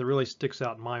incident that really sticks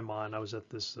out in my mind, I was at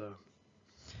this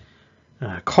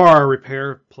car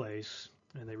repair place,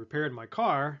 and they repaired my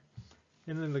car,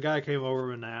 and then the guy came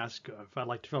over and asked if I'd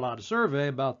like to fill out a survey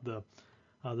about the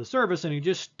service, and he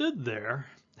just stood there.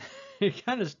 He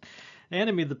kind of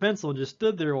handed me the pencil and just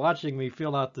stood there watching me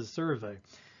fill out the survey.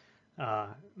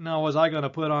 Now, was I going to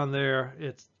put on there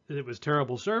it was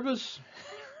terrible service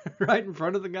right in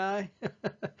front of the guy?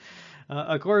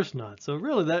 Of course not. So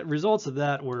really, the results of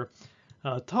that were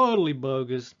totally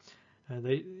bogus.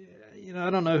 I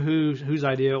don't know whose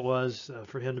idea it was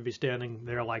for him to be standing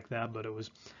there like that, but it was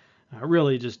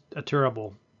really just a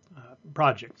terrible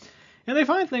project. And they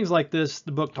find things like this.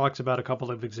 The book talks about a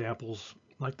couple of examples,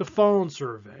 like the phone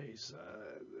surveys,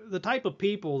 the type of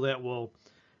people that will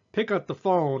pick up the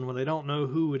phone when they don't know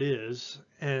who it is,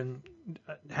 and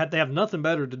they have nothing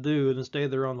better to do than stay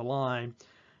there on the line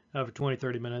for 20,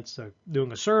 30 minutes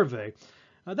doing a survey.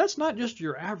 That's not just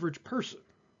your average person.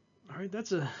 All right,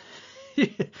 that's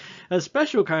a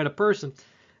special kind of person.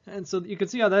 And so you can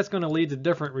see how that's going to lead to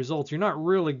different results. You're not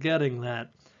really getting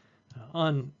that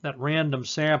that random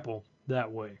sample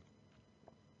that way.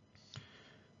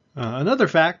 Another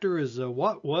factor is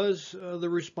what was the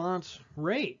response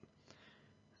rate?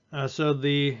 So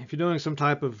if you're doing some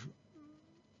type of,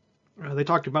 they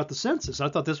talked about the census. I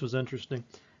thought this was interesting.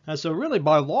 So really,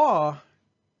 by law,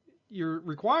 you're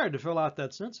required to fill out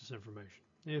that census information.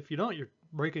 If you don't, you're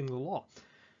breaking the law.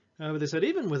 But they said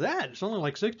even with that, it's only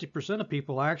like 60% of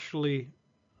people actually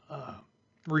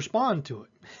respond to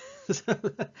it. So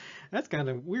that's kind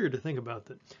of weird to think about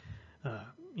that.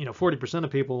 40% of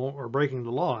people are breaking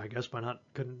the law, I guess, by not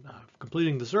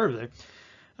completing the survey.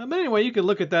 But anyway, you could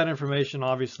look at that information,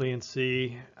 obviously, and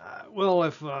see, well,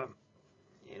 if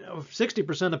if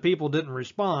 60% of people didn't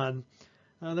respond,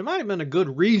 there might have been a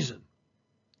good reason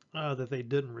that they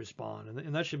didn't respond,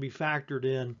 and that should be factored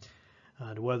in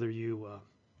to whether you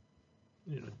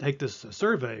take this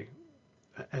survey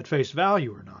at face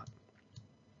value or not.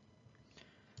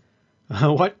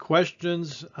 What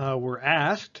questions were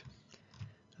asked?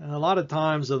 A lot of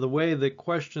times the way that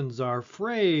questions are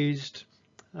phrased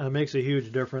makes a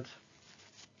huge difference.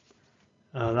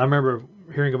 I remember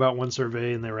hearing about one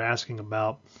survey and they were asking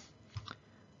about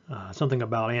something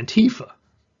about Antifa.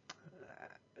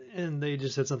 And they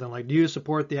just said something like, do you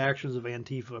support the actions of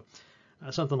Antifa?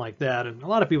 Something like that. And a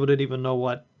lot of people didn't even know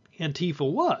what Antifa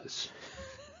was.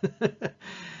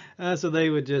 So they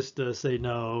would just say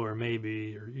no or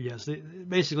maybe or yes.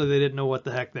 Basically, they didn't know what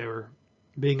the heck they were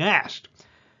being asked.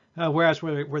 Whereas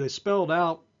where they spelled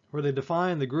out, where they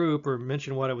defined the group or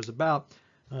mentioned what it was about,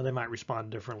 they might respond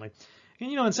differently.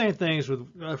 And, and same things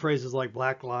with phrases like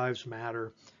Black Lives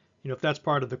Matter. If that's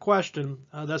part of the question,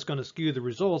 that's going to skew the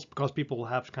results because people will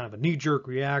have kind of a knee-jerk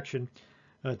reaction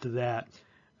to that.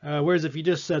 Whereas if you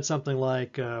just said something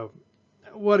like,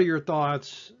 what are your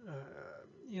thoughts?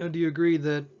 Do you agree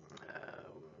that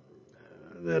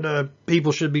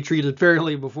people should be treated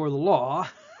fairly before the law?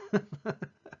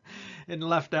 And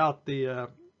left out the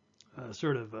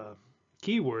sort of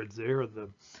keywords there, the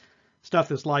stuff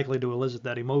that's likely to elicit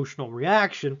that emotional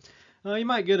reaction, you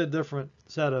might get a different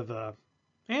set of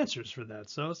answers for that.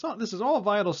 So this is all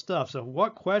vital stuff. So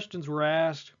what questions were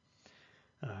asked?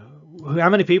 How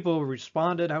many people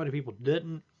responded? How many people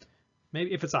didn't?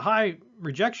 Maybe if it's a high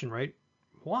rejection rate,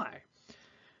 why?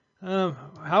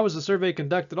 How was the survey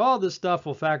conducted? All this stuff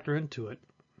will factor into it.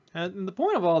 And the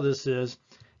point of all this is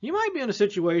you might be in a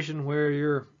situation where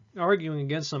you're arguing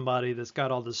against somebody that's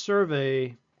got all the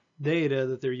survey data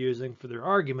that they're using for their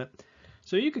argument.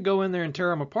 So you could go in there and tear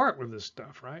them apart with this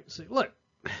stuff, right? Say, look,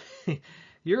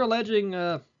 you're alleging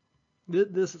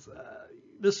this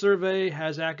survey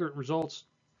has accurate results.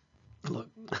 Look,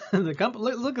 look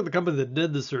at the company that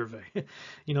did the survey,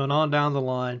 and on down the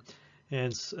line,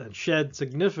 and shed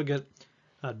significant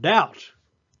doubt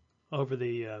over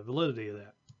the validity of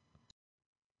that.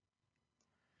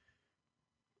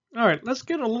 All right, let's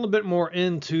get a little bit more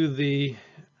into the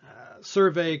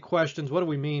survey questions. What do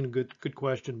we mean? Good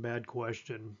question, bad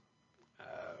question?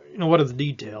 What are the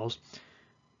details?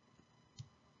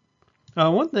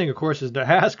 One thing, of course, is to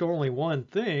ask only one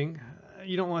thing.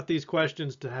 You don't want these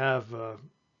questions to have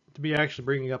to be actually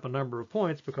bringing up a number of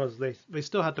points because they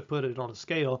still have to put it on a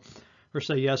scale or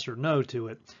say yes or no to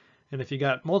it. And if you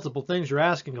got multiple things you're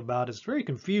asking about, it's very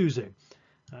confusing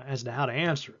as to how to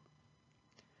answer it.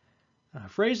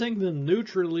 Phrasing them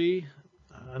neutrally,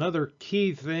 another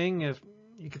key thing. If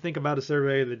you can think about a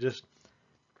survey that just,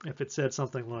 if it said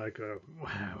something like,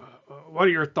 what are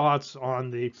your thoughts on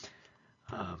the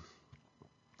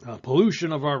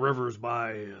pollution of our rivers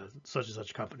by such and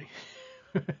such company?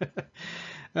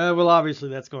 Well, obviously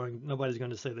nobody's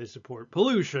going to say they support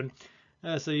pollution.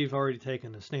 So you've already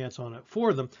taken a stance on it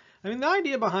for them. I mean, the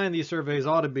idea behind these surveys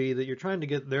ought to be that you're trying to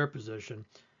get their position.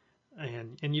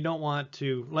 And you don't want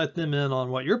to let them in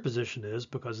on what your position is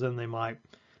because then they might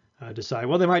decide,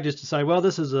 well, they might just decide, well,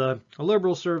 this is a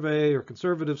liberal survey or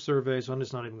conservative survey, so I'm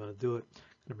just not even going to do it.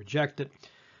 I'm going to reject it.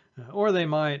 Or they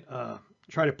might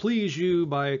try to please you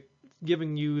by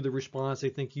giving you the response they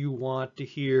think you want to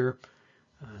hear.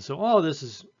 So all of this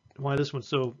is why this one's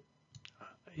so,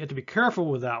 you have to be careful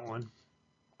with that one.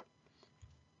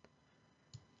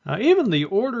 Even the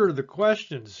order of the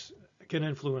questions can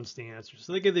influence the answer.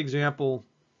 So they give the example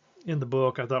in the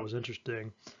book I thought was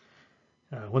interesting.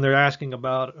 When they're asking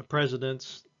about a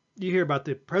president's, you hear about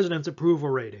the president's approval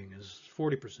rating is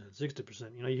 40%,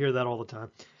 60%. You hear that all the time.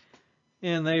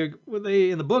 And they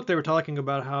in the book they were talking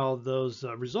about how those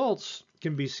results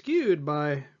can be skewed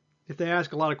by if they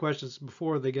ask a lot of questions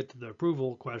before they get to the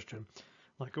approval question,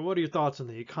 like what are your thoughts on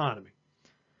the economy?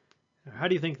 How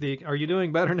do you think are you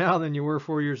doing better now than you were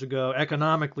 4 years ago,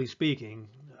 economically speaking?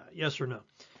 Yes or no?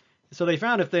 So they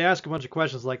found if they ask a bunch of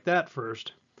questions like that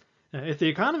first, if the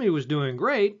economy was doing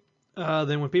great,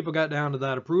 then when people got down to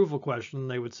that approval question,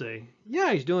 they would say,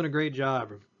 yeah, he's doing a great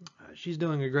job, or she's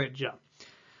doing a great job.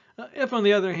 If, on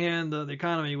the other hand, the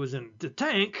economy was in the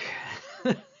tank,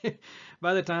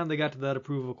 by the time they got to that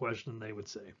approval question, they would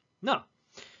say, no.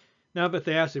 Now, if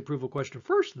they asked the approval question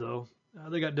first, though,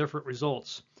 they got different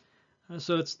results.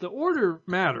 So it's the order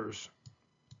matters.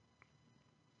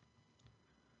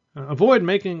 Avoid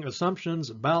making assumptions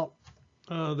about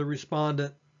the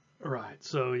respondent. Right.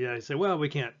 So yeah, you say, well, we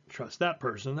can't trust that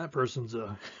person. That person's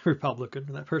a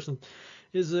Republican. That person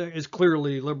is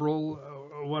clearly liberal,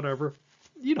 or whatever.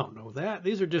 You don't know that.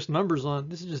 These are just numbers on,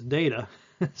 this is just data.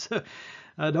 So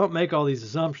don't make all these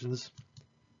assumptions.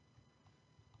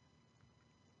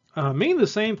 Mean the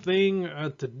same thing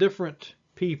to different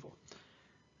people.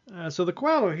 So the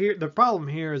problem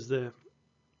here is that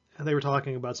they were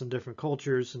talking about some different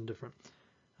cultures and different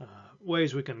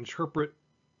ways we can interpret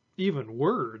even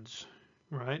words,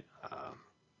 right?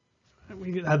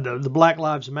 We had the Black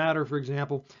Lives Matter, for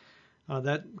example.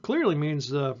 That clearly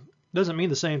means doesn't mean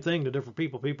the same thing to different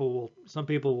people. Some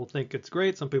people will think it's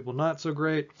great, some people not so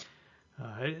great.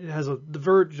 It has a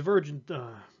divergent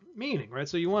meaning, right?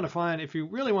 So you want to find, if you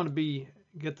really want to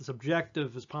get this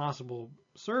objective as possible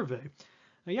survey,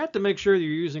 you have to make sure that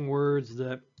you're using words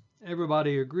that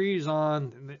everybody agrees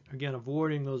on. Again,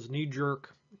 avoiding those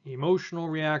knee-jerk emotional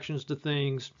reactions to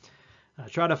things.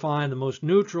 Try to find the most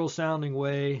neutral sounding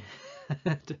way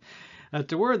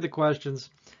to word the questions.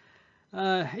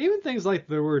 Even things like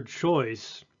the word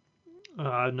choice.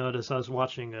 I noticed, I was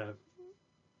watching a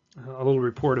little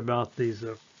report about these.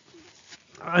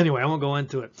 Anyway, I won't go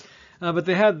into it. But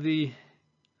they had the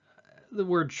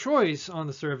word choice on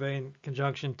the survey in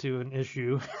conjunction to an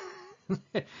issue.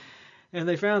 And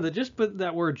they found that just put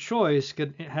that word choice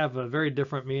could have a very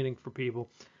different meaning for people.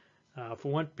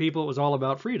 For one people, it was all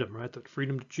about freedom, right? The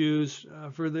freedom to choose.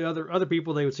 For the other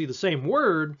people, they would see the same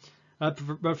word,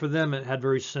 but for them, it had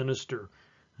very sinister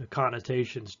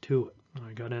connotations to it.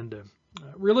 I got into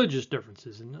religious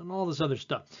differences and all this other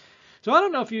stuff. So I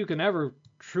don't know if you can ever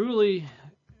truly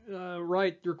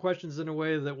write your questions in a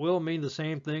way that will mean the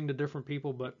same thing to different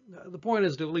people, but the point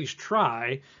is to at least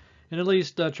try, and at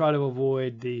least try to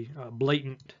avoid the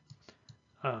blatant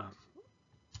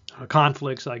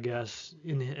conflicts, I guess,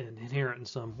 inherent in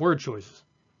some word choices.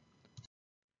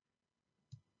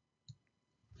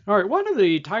 All right, one of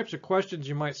the types of questions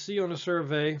you might see on a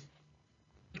survey,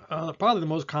 probably the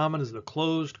most common, is the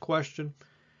closed question.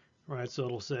 Right, so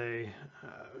it'll say,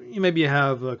 maybe you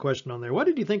have a question on there. What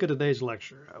did you think of today's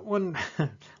lecture? One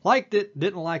liked it,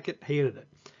 didn't like it, hated it.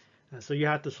 So you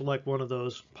have to select one of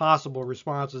those possible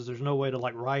responses. There's no way to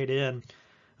write in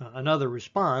another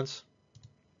response.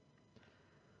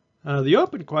 The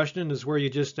open question is where you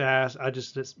just ask,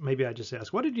 maybe I just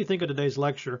ask, what did you think of today's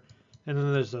lecture? And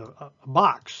then there's a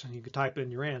box, and you can type in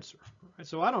your answer. Right,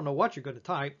 so I don't know what you're going to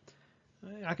type.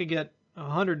 I could get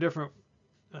 100 different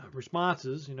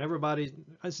responses, and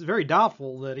it's very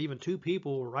doubtful that even two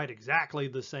people will write exactly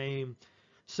the same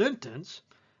sentence.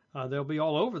 They'll be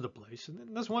all over the place,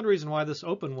 and that's one reason why this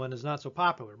open one is not so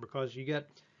popular, because you get,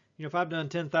 if I've done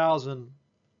 10,000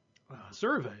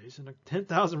 surveys and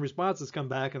 10,000 responses come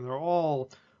back and they're all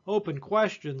open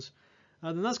questions,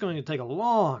 then that's going to take a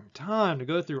long time to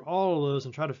go through all of those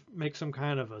and try to make some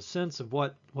kind of a sense of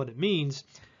what it means.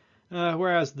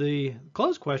 Whereas the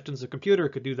closed questions, the computer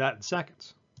could do that in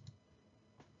seconds.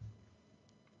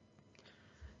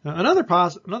 Another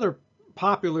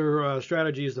popular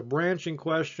strategy is the branching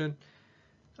question.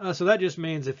 So that just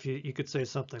means if you could say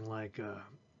something like,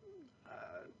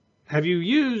 have you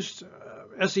used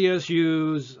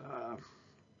SESU's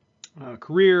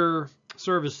career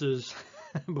services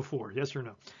before? Yes or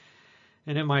no?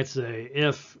 And it might say,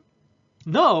 if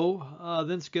no,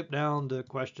 then skip down to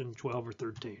question 12 or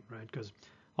 13, right? Because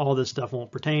all this stuff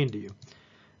won't pertain to you.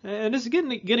 And it's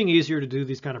getting easier to do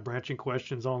these kind of branching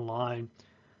questions online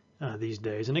these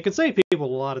days, and it can save people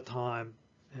a lot of time,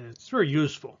 and it's very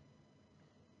useful.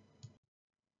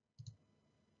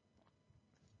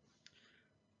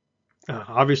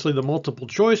 Obviously, the multiple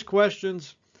choice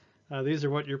questions, these are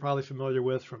what you're probably familiar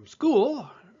with from school,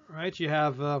 right? You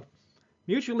have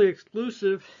mutually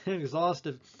exclusive and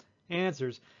exhaustive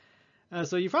answers.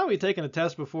 So you've probably taken a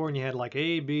test before and you had like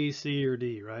A, B, C, or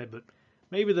D, right? But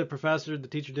maybe the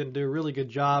teacher didn't do a really good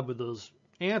job with those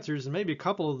answers, and maybe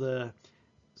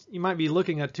you might be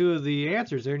looking at two of the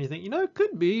answers there and you think, it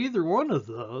could be either one of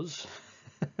those.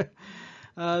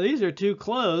 These are too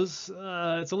close.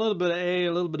 It's a little bit of A,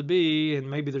 a little bit of B, and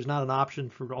maybe there's not an option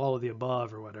for all of the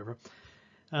above or whatever.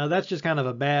 That's just kind of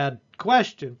a bad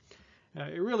question.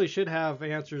 It really should have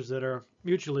answers that are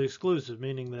mutually exclusive,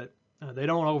 meaning that they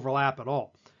don't overlap at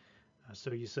all.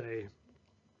 So you say,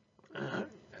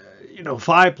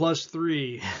 5 plus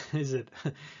 3, is it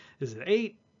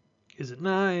 8? Is it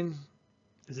 9?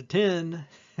 Is it 10?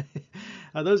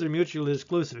 Those are mutually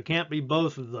exclusive. It can't be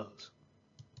both of those.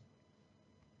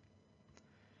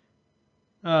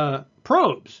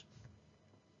 Probes.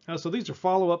 So these are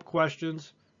follow-up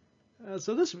questions.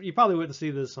 So this, you probably wouldn't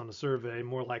see this on a survey,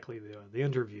 more likely the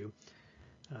interview.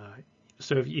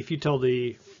 So if you tell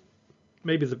maybe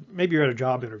you're at a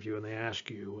job interview and they ask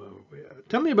you,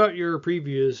 tell me about your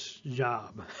previous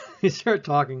job. You start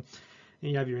talking,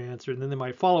 and you have your answer. And then they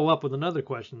might follow up with another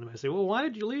question. They might say, well, why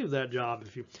did you leave that job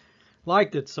if you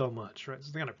liked it so much, right?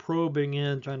 So they're kind of probing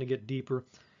in, trying to get deeper.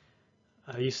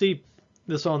 You see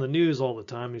this on the news all the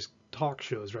time, these talk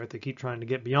shows, right? They keep trying to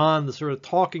get beyond the sort of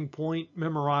talking point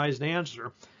memorized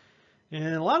answer.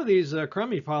 And a lot of these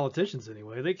crummy politicians,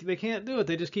 anyway, they can't do it.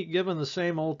 They just keep giving the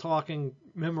same old talking,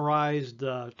 memorized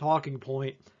talking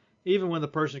point, even when the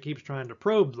person keeps trying to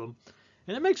probe them.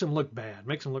 And it makes them look bad,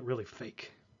 makes them look really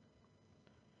fake.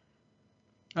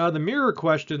 The mirror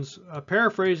questions,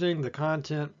 paraphrasing the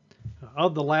content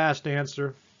of the last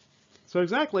answer. So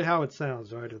exactly how it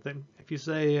sounds, right? If you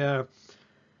say,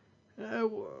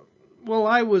 well,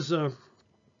 I was...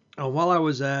 while I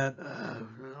was at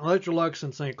Electrolux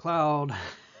in St. Cloud,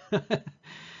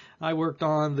 I worked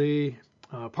on the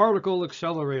particle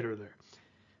accelerator there.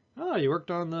 Oh, you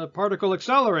worked on the particle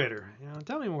accelerator.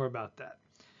 Tell me more about that.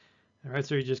 All right,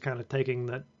 so you're just kind of taking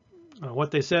that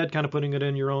what they said, kind of putting it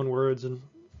in your own words and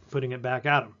putting it back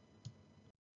at them.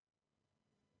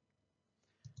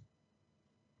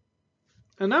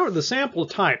 And now the sample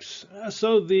types.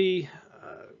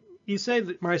 You say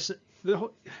that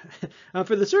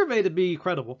for the survey to be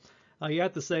credible, you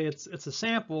have to say it's a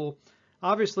sample.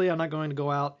 Obviously, I'm not going to go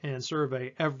out and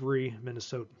survey every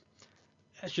Minnesotan.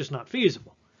 That's just not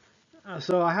feasible.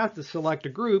 So I have to select a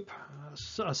group,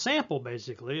 a sample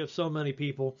basically, of so many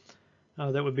people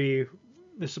that would be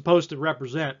supposed to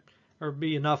represent or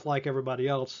be enough like everybody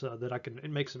else that I can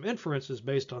make some inferences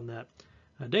based on that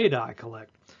data I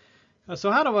collect.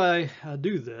 So how do I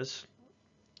do this?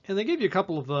 And they give you a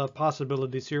couple of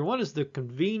possibilities here. One is the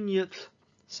convenient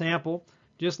sample,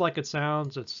 just like it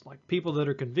sounds. It's like people that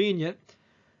are convenient.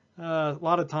 A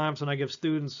lot of times when I give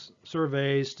students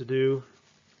surveys to do,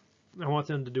 I want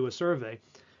them to do a survey.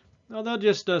 Well, they'll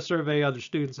just survey other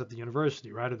students at the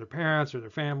university, right, or their parents or their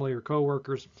family or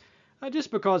coworkers,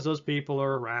 just because those people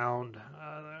are around.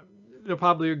 They'll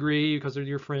probably agree because they're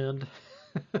your friend.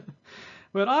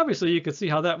 But obviously you can see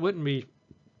how that wouldn't be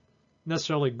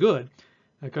necessarily good,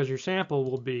 because your sample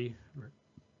will be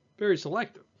very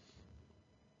selective.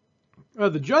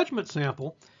 The judgment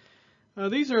sample,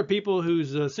 these are people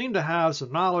who seem to have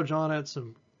some knowledge on it,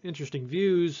 some interesting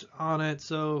views on it.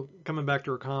 So coming back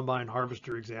to our combine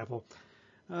harvester example,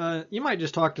 you might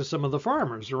just talk to some of the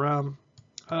farmers around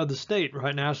the state,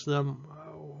 right, and ask them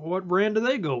what brand do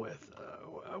they go with,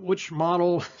 which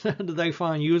model do they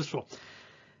find useful.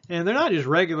 And they're not just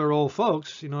regular old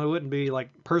folks. It wouldn't be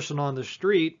like person on the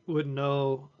street wouldn't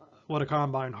know what a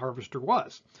combine harvester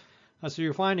was. So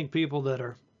you're finding people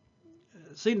that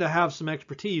seem to have some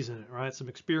expertise in it, right? Some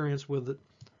experience with it.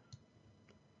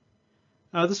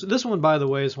 This one, by the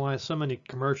way, is why so many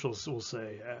commercials will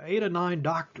say 8 or 9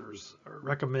 doctors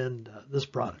recommend this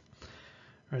product.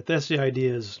 Right? That's the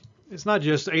idea. It's not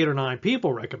just 8 or 9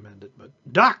 people recommend it, but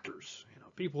doctors.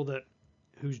 People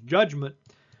whose judgment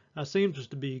seems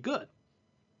to be good.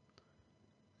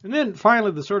 And then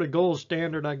finally, the sort of gold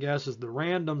standard, I guess, is the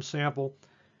random sample.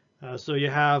 So you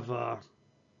have,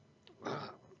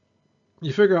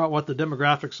 you figure out what the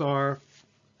demographics are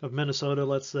of Minnesota,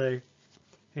 let's say,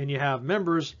 and you have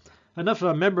enough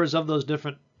members of those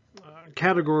different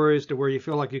categories to where you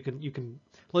feel like you can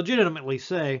legitimately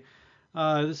say,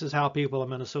 this is how people in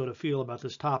Minnesota feel about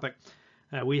this topic.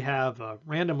 We have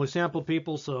randomly sampled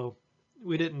people, so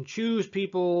we didn't choose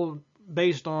people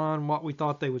based on what we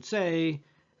thought they would say.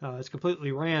 It's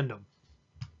completely random.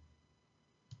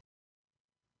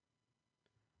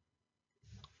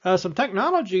 Some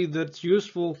technology that's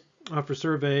useful for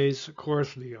surveys, of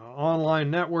course, the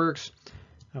online networks,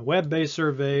 web-based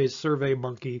surveys,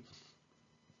 SurveyMonkey,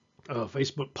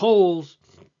 Facebook polls,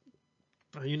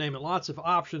 you name it, lots of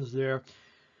options there.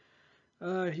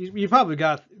 You've probably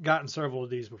gotten several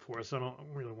of these before, so I don't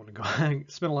really want to go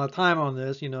spend a lot of time on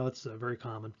this. It's very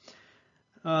common.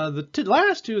 The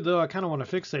last two, though, I kind of want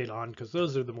to fixate on because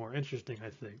those are the more interesting, I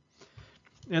think.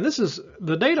 And this is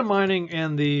the data mining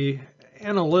and the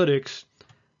analytics.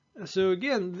 So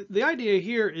again, the idea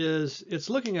here is it's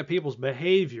looking at people's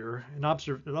behavior and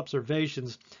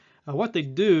observations, what they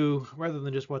do rather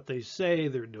than just what they say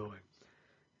they're doing.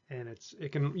 And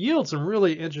it can yield some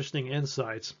really interesting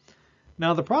insights.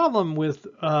 Now, the problem with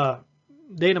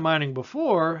data mining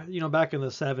before, back in the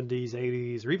 70s,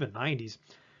 80s, or even 90s,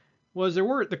 was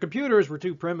the computers were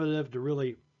too primitive to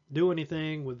really do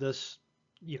anything with this,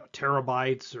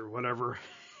 terabytes or whatever.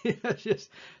 It's just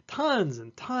tons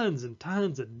and tons and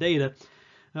tons of data.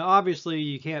 Now, obviously,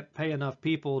 you can't pay enough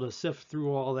people to sift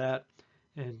through all that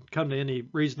and come to any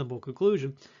reasonable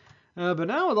conclusion. But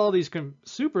now with all these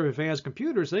super advanced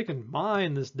computers, they can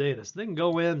mine this data. So they can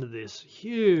go into this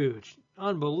huge,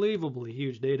 unbelievably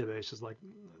huge databases, like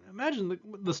imagine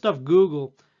the stuff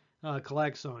Google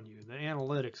collects on you, the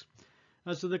analytics.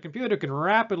 So the computer can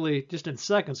rapidly, just in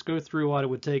seconds, go through what it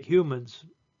would take humans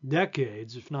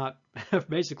decades, if not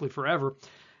basically forever,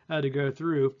 to go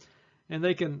through. And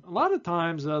they can, a lot of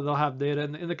times, they'll have data,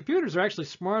 and the computers are actually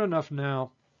smart enough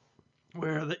now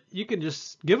where you can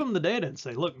just give them the data and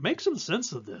say, look, make some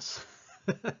sense of this.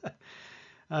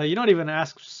 You don't even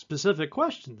ask specific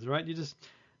questions, right? You just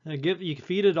you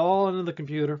feed it all into the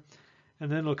computer,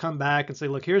 and then it'll come back and say,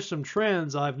 look, here's some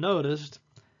trends I've noticed,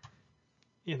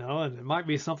 and it might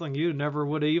be something you never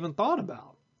would have even thought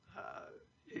about.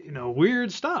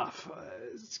 Weird stuff.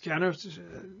 It's kind of,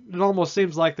 it almost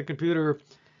seems like the computer,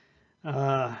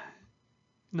 not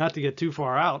to get too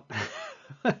far out,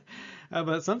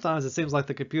 but sometimes it seems like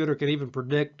the computer can even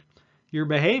predict your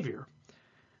behavior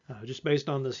just based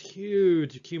on this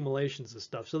huge accumulations of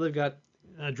stuff. So they've got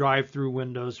drive-through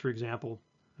windows, for example,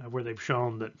 where they've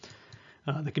shown that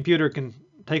the computer can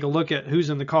take a look at who's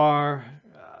in the car,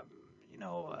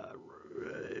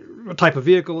 what type of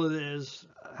vehicle it is,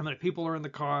 how many people are in the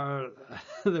car,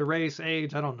 their race,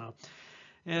 age, I don't know.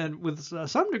 And with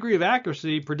some degree of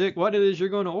accuracy, predict what it is you're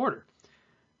going to order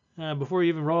before you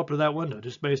even roll up to that window,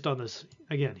 just based on this,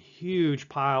 again, huge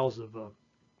piles of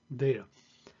data.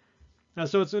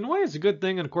 So it's, in a way, it's a good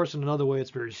thing, and of course, in another way, it's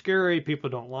very scary. People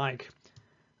don't like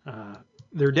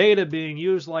their data being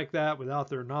used like that without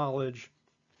their knowledge.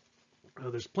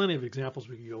 There's plenty of examples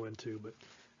we could go into, but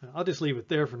I'll just leave it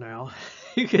there for now.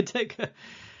 You could take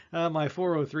my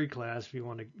 403 class if you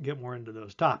want to get more into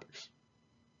those topics.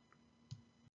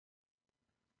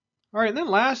 All right, and then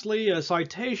lastly,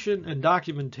 citation and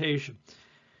documentation.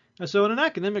 So in an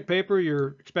academic paper,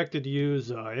 you're expected to use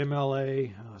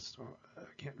MLA, I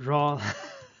can't draw.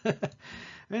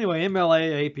 Anyway,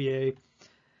 MLA,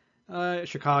 APA,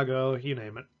 Chicago, you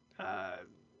name it.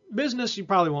 Business, you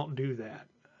probably won't do that.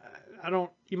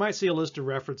 You might see a list of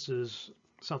references,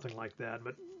 something like that,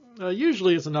 but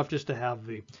usually it's enough just to have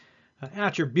the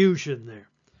attribution there.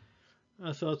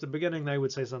 So at the beginning, they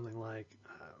would say something like,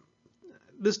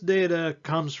 this data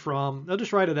comes from, they'll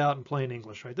just write it out in plain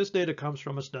English, right? This data comes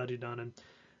from a study done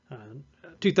in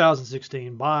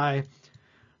 2016 by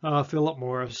Philip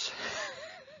Morris.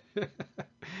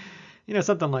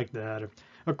 Something like that. Or,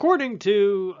 according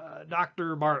to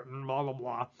Dr. Martin, blah, blah,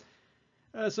 blah.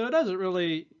 So it doesn't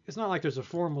really, it's not like there's a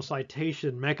formal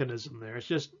citation mechanism there. It's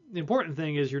just, the important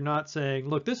thing is you're not saying,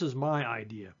 look, this is my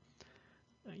idea.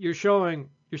 You're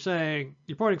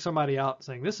pointing somebody out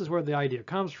saying, this is where the idea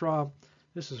comes from.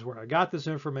 This is where I got this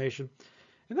information.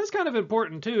 And that's kind of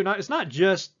important too. It's not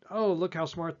just, oh, look how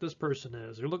smart this person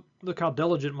is, or look how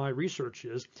diligent my research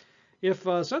is. If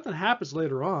something happens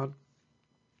later on,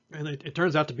 and it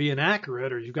turns out to be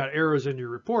inaccurate, or you've got errors in your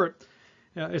report,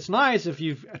 it's nice if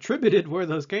you've attributed where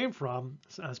those came from,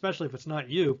 especially if it's not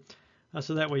you,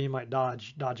 so that way you might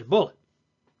dodge a bullet.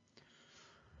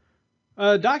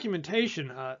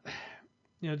 Documentation,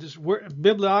 just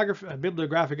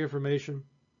bibliographic information.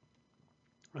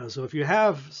 So if you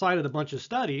have cited a bunch of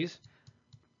studies,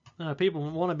 people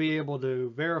want to be able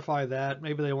to verify that.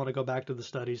 Maybe they want to go back to the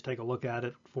studies, take a look at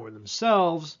it for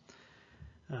themselves,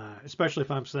 especially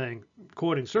if I'm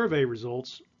quoting survey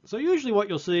results. So usually what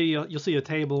you'll see a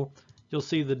table, you'll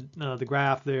see the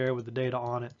graph there with the data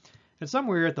on it, and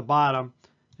somewhere at the bottom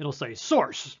it'll say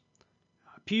source,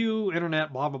 Pew,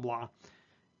 Internet, blah, blah, blah.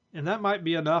 And that might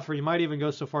be enough, or you might even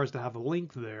go so far as to have a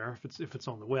link there if it's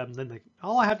on the web. And then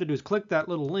all I have to do is click that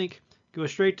little link, go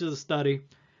straight to the study,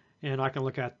 and I can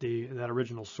look at that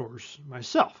original source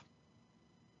myself.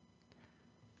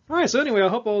 All right, so anyway, I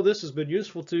hope all this has been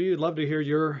useful to you. I'd love to hear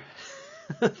your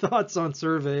thoughts on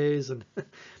surveys, and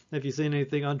if you've seen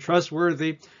anything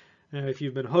untrustworthy, if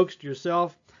you've been hoaxed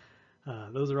yourself.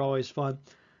 Those are always fun.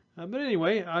 But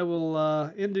anyway, I will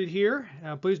end it here.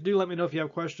 Please do let me know if you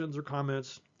have questions or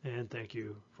comments. And thank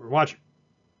you for watching.